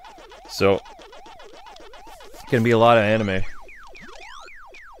 So, it's going to be a lot of anime.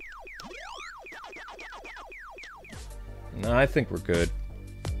 No, I think we're good.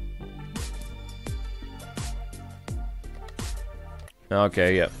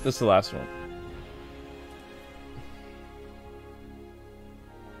 Okay, yeah, this is the last one.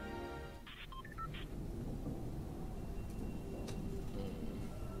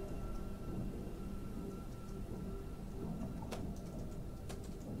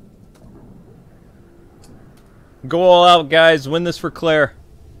 Go all out, guys. Win this for Claire.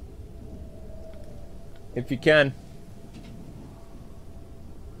 If you can.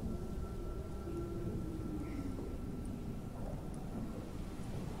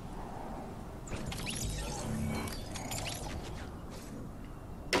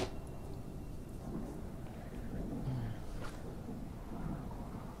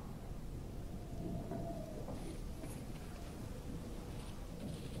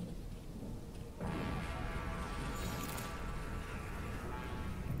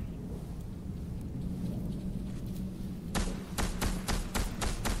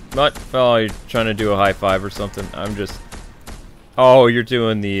 What? Oh, you're trying to do a high five or something. I'm just... Oh, you're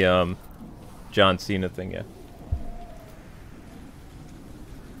doing the, John Cena thing, yeah.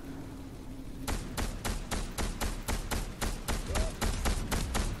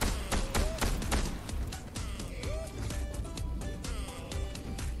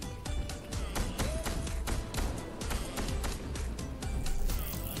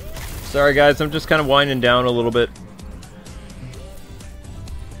 Sorry, guys. I'm just kind of winding down a little bit.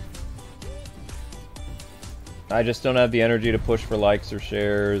 I just don't have the energy to push for likes or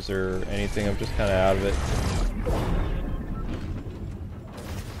shares or anything. I'm just kind of out of it.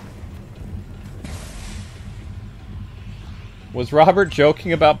 Was Robert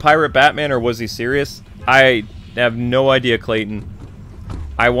joking about Pirate Batman or was he serious? I have no idea, Clayton.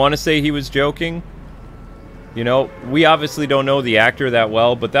 I want to say he was joking. You know, we obviously don't know the actor that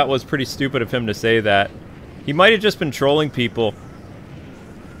well, but that was pretty stupid of him to say that. He might have just been trolling people.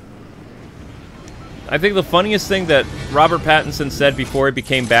 I think the funniest thing that Robert Pattinson said before he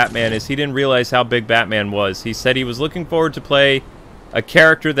became Batman is he didn't realize how big Batman was. He said he was looking forward to play a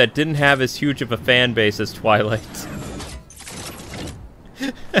character that didn't have as huge of a fan base as Twilight.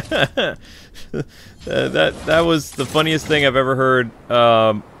 That was the funniest thing I've ever heard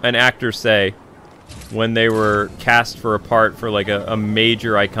an actor say when they were cast for a part for like a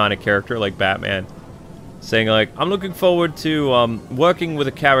major iconic character like Batman. Saying like, I'm looking forward to working with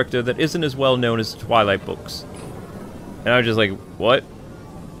a character that isn't as well known as Twilight books. And I was just like, what?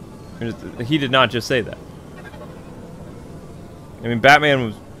 He did not just say that. I mean, Batman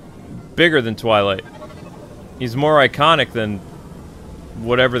was bigger than Twilight. He's more iconic than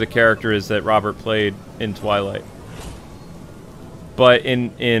whatever the character is that Robert played in Twilight. But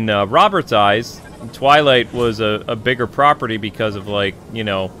in Robert's eyes, Twilight was a bigger property because of, like, you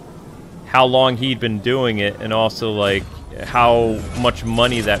know, how long he'd been doing it, and also, like, how much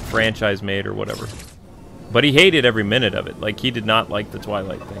money that franchise made or whatever. But he hated every minute of it. Like, he did not like the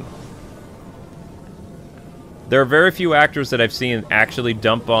Twilight thing. There are very few actors that I've seen actually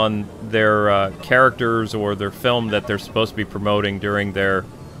dump on their characters or their film that they're supposed to be promoting during their,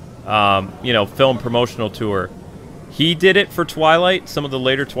 you know, film promotional tour. He did it for Twilight, some of the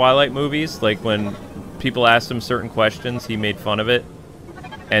later Twilight movies. Like, when people asked him certain questions, he made fun of it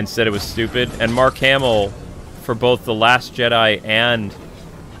and said it was stupid. And Mark Hamill, for both The Last Jedi and,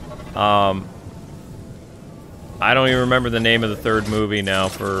 I don't even remember the name of the third movie now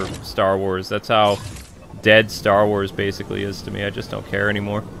for Star Wars. That's how dead Star Wars basically is to me. I just don't care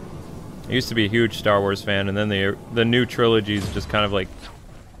anymore. I used to be a huge Star Wars fan, and then the new trilogies just kind of, like,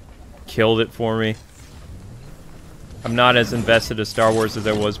 killed it for me. I'm not as invested in Star Wars as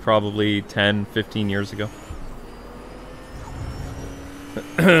I was probably 10, 15 years ago.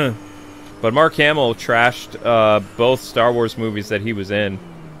 But Mark Hamill trashed both Star Wars movies that he was in.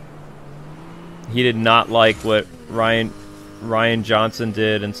 He did not like what Rian Johnson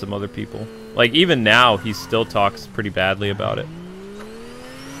did and some other people. Like, even now, he still talks pretty badly about it.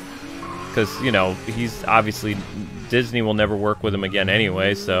 Because, you know, he's obviously... Disney will never work with him again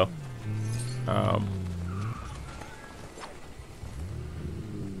anyway, so...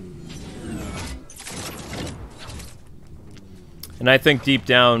 And I think deep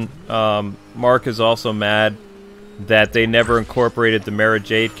down, Mark is also mad that they never incorporated the Mara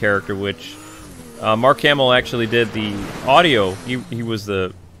Jade character, which Mark Hamill actually did the audio. He was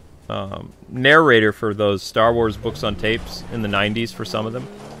the narrator for those Star Wars books on tapes in the 90s for some of them.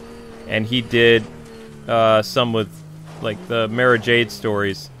 And he did some with, like, the Mara Jade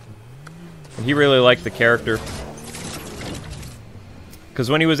stories. And he really liked the character. Because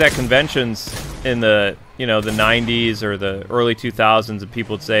when he was at conventions in the, you know, the 90s or the early 2000s, and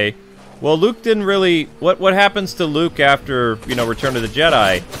people would say, well, Luke didn't really... What happens to Luke after, you know, Return of the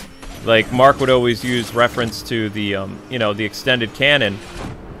Jedi? Like, Mark would always use reference to the, you know, the extended canon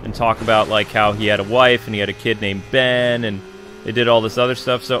and talk about, like, how he had a wife and he had a kid named Ben and they did all this other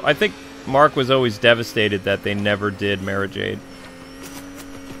stuff. So I think Mark was always devastated that they never did Mara Jade.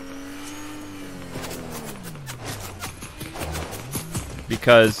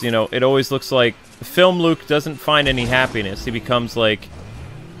 Because, you know, it always looks like film Luke doesn't find any happiness. He becomes like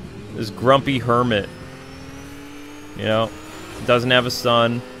this grumpy hermit. You know, doesn't have a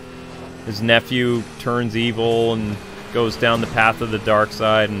son. His nephew turns evil and goes down the path of the dark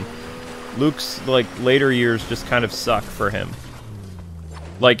side, and Luke's like later years just kind of suck for him.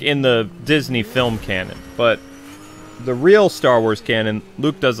 Like in the Disney film canon, but the real Star Wars canon,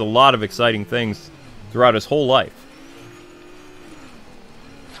 Luke does a lot of exciting things throughout his whole life.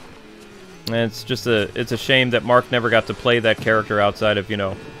 And it's just it's a shame that Mark never got to play that character outside of, you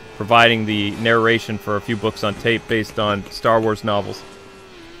know, providing the narration for a few books on tape based on Star Wars novels.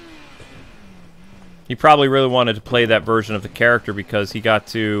 He probably really wanted to play that version of the character because he got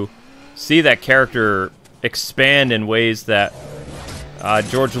to see that character expand in ways that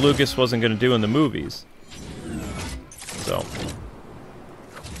George Lucas wasn't going to do in the movies. So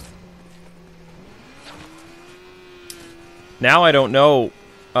now I don't know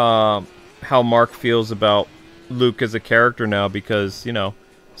how Mark feels about Luke as a character now because, you know,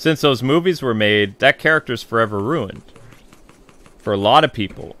 since those movies were made, that character's forever ruined. For a lot of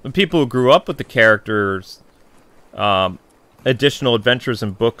people. The people who grew up with the characters, additional adventures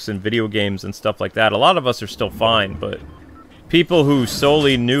in books and video games and stuff like that, a lot of us are still fine, but people who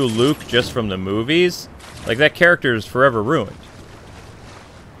solely knew Luke just from the movies, like, that character is forever ruined.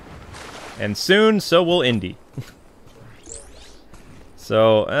 And soon, so will Indy.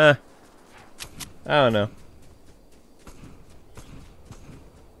 So, I don't know.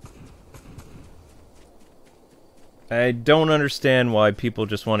 I don't understand why people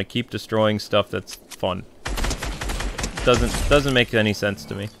just want to keep destroying stuff that's fun. Doesn't make any sense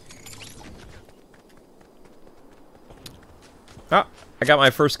to me. Ah, I got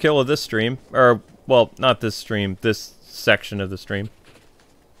my first kill of this stream. Or, well, not this stream. This section of the stream.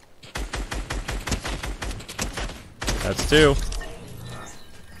 That's 2.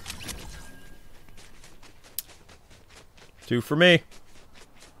 2 for me.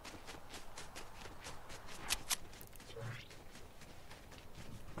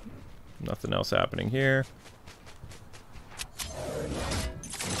 Nothing else happening here.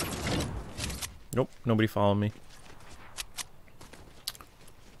 Nope, nobody following me.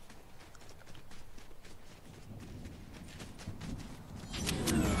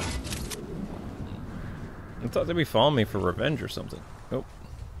 I thought they'd be following me for revenge or something. Nope.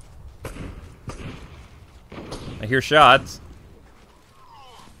 I hear shots.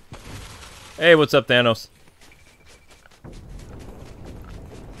 Hey, what's up, Thanos?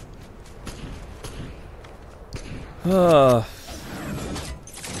 I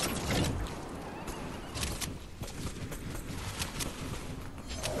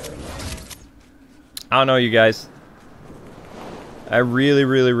don't know, you guys. I really,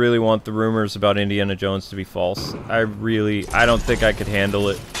 really, really want the rumors about Indiana Jones to be false. I don't think I could handle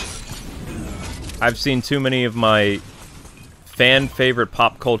it. I've seen too many of my fan-favorite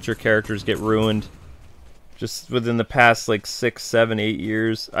pop culture characters get ruined just within the past, like, 6, 7, 8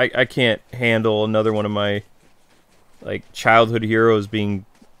 years. I can't handle another one of my, like, childhood heroes being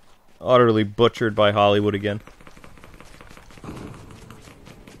utterly butchered by Hollywood again.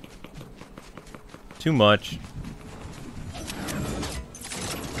 Too much.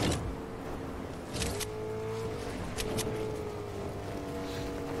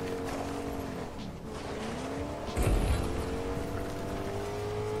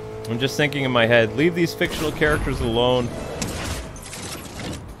 I'm just thinking in my head, leave these fictional characters alone.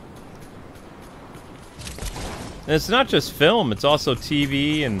 And it's not just film, it's also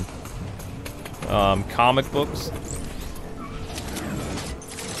TV and comic books.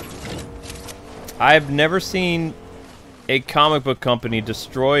 I've never seen a comic book company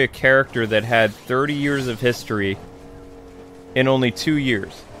destroy a character that had 30 years of history in only 2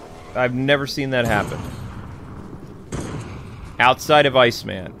 years. I've never seen that happen. Outside of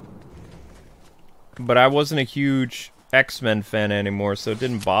Iceman. But I wasn't a huge X-Men fan anymore, so it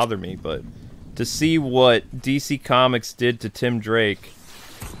didn't bother me. But to see what DC Comics did to Tim Drake,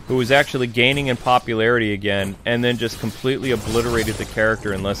 who was actually gaining in popularity again, and then just completely obliterated the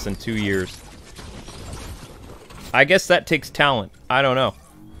character in less than 2 years. I guess that takes talent. I don't know.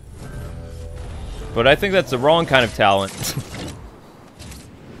 But I think that's the wrong kind of talent.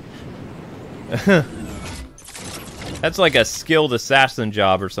 That's like a skilled assassin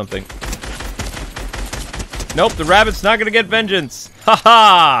job or something. Nope, the rabbit's not gonna get vengeance.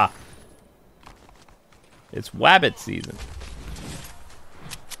 Haha! -ha! It's Wabbit season.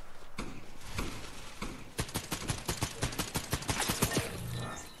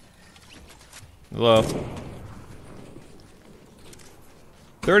 Hello.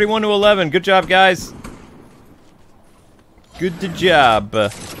 31 to 11. Good job, guys. Good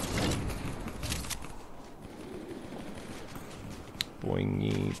job.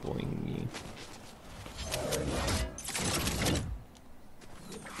 boingy, boingy.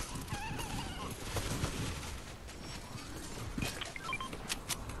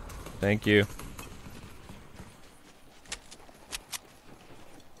 Thank you.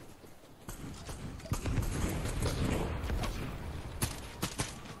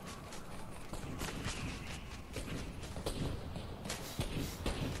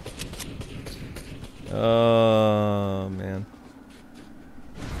 Oh, man.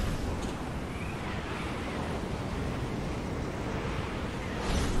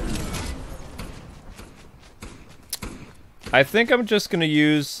 I think I'm just gonna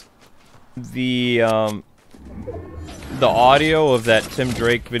use the audio of that Tim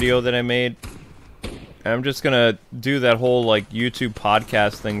Drake video that I made. And I'm just gonna do that whole, like, YouTube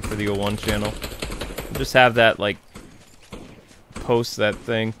podcast thing for the O1 channel. Just have that, like, post that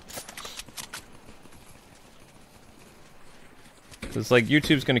thing. It's like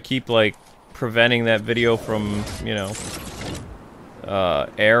YouTube's gonna keep, like, preventing that video from, you know,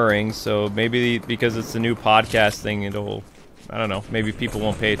 airing, so maybe because it's a new podcast thing, it'll, I don't know, maybe people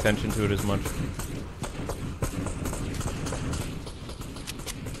won't pay attention to it as much.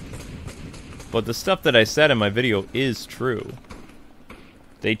 But the stuff that I said in my video is true.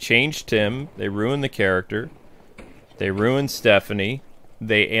 They changed Tim, they ruined the character, they ruined Stephanie,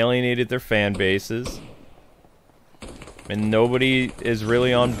 they alienated their fan bases, and nobody is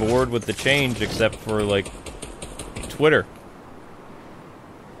really on board with the change except for, like, Twitter.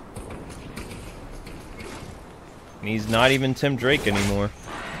 And he's not even Tim Drake anymore.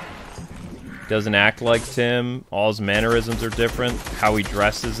 Doesn't act like Tim. All his mannerisms are different. How he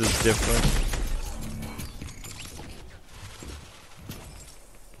dresses is different.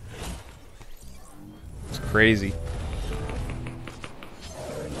 It's crazy.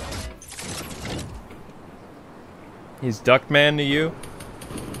 He's Duckman to you?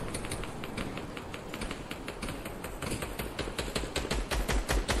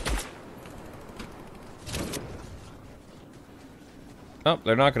 Oh,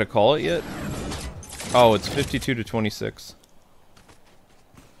 they're not going to call it yet? Oh, it's 52 to 26.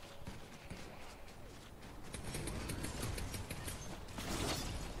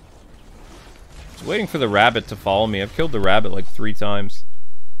 Just waiting for the rabbit to follow me. I've killed the rabbit like 3 times.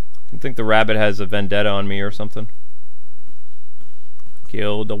 I think the rabbit has a vendetta on me or something.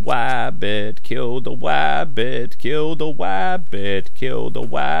 Kill the wabbit, kill the wabbit, kill the wabbit, kill the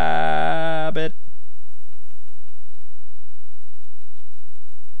wabbit.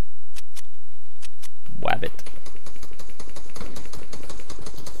 Wabbit.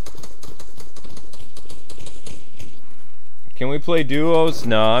 Can we play duos?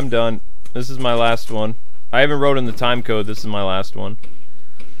 No, I'm done. This is my last one. I haven't wrote in the time code. This is my last one.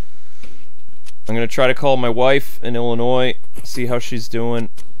 I'm gonna try to call my wife in Illinois, see how she's doing.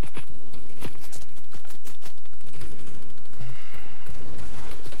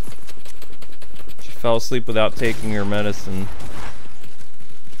 She fell asleep without taking her medicine.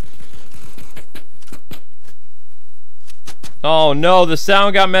 Oh no, the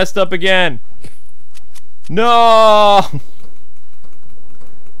sound got messed up again. No!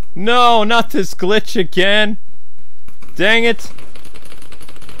 No, not this glitch again. Dang it.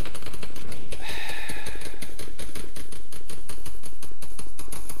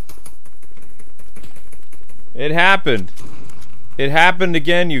 It happened. It happened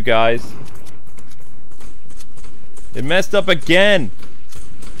again, you guys. It messed up again.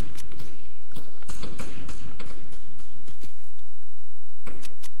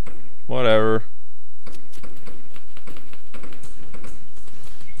 Whatever.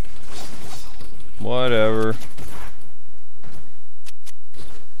 Whatever.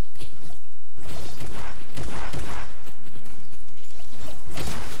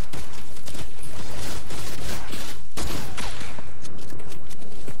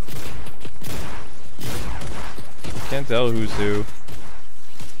 Can't tell who's who.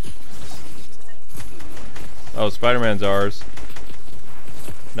 Oh, Spider-Man's ours.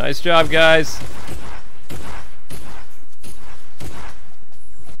 Nice job, guys.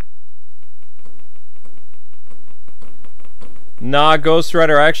 Nah, Ghost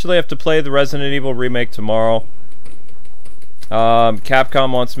Rider. I actually have to play the Resident Evil remake tomorrow.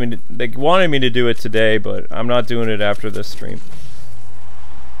 Capcom wants me to... They wanted me to do it today, but I'm not doing it after this stream.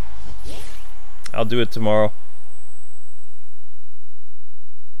 I'll do it tomorrow.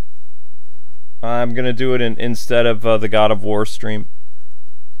 I'm gonna do it instead of the God of War stream.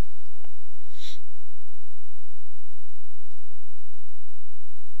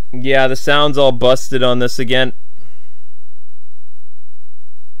 Yeah, the sound's all busted on this again.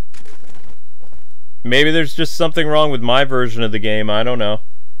 Maybe there's just something wrong with my version of the game. I don't know.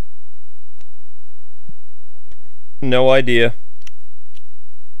 No idea.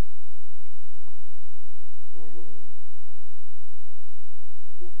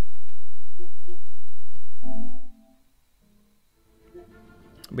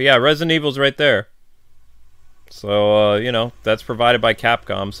 But yeah, Resident Evil's right there. So, you know, that's provided by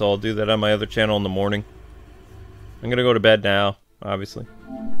Capcom, so I'll do that on my other channel in the morning. I'm gonna go to bed now, obviously.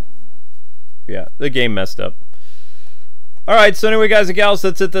 Yeah, the game messed up. Alright, so anyway, guys and gals,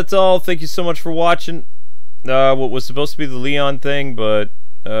 that's it, that's all. Thank you so much for watching. What was supposed to be the Leon thing, but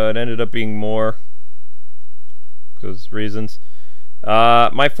it ended up being more. Because reasons.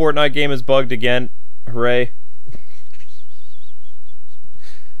 My Fortnite game is bugged again. Hooray.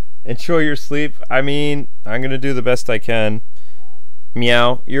 Enjoy your sleep. I mean, I'm gonna do the best I can.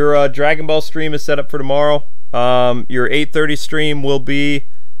 Meow. Your Dragon Ball stream is set up for tomorrow. Your 8:30 stream will be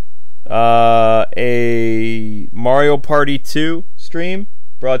a Mario Party 2 stream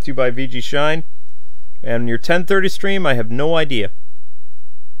brought to you by VG Shine. And your 10:30 stream, I have no idea.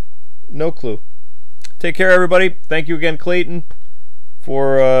 No clue. Take care, everybody. Thank you again, Clayton,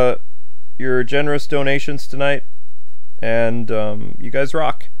 for your generous donations tonight. And you guys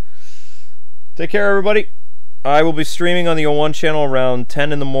rock. Take care, everybody. I will be streaming on the O1 channel around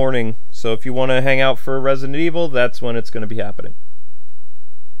 10 in the morning. So if you want to hang out for Resident Evil, that's when it's going to be happening.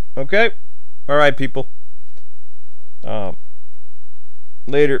 Okay? Alright, people.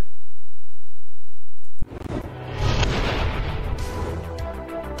 Later.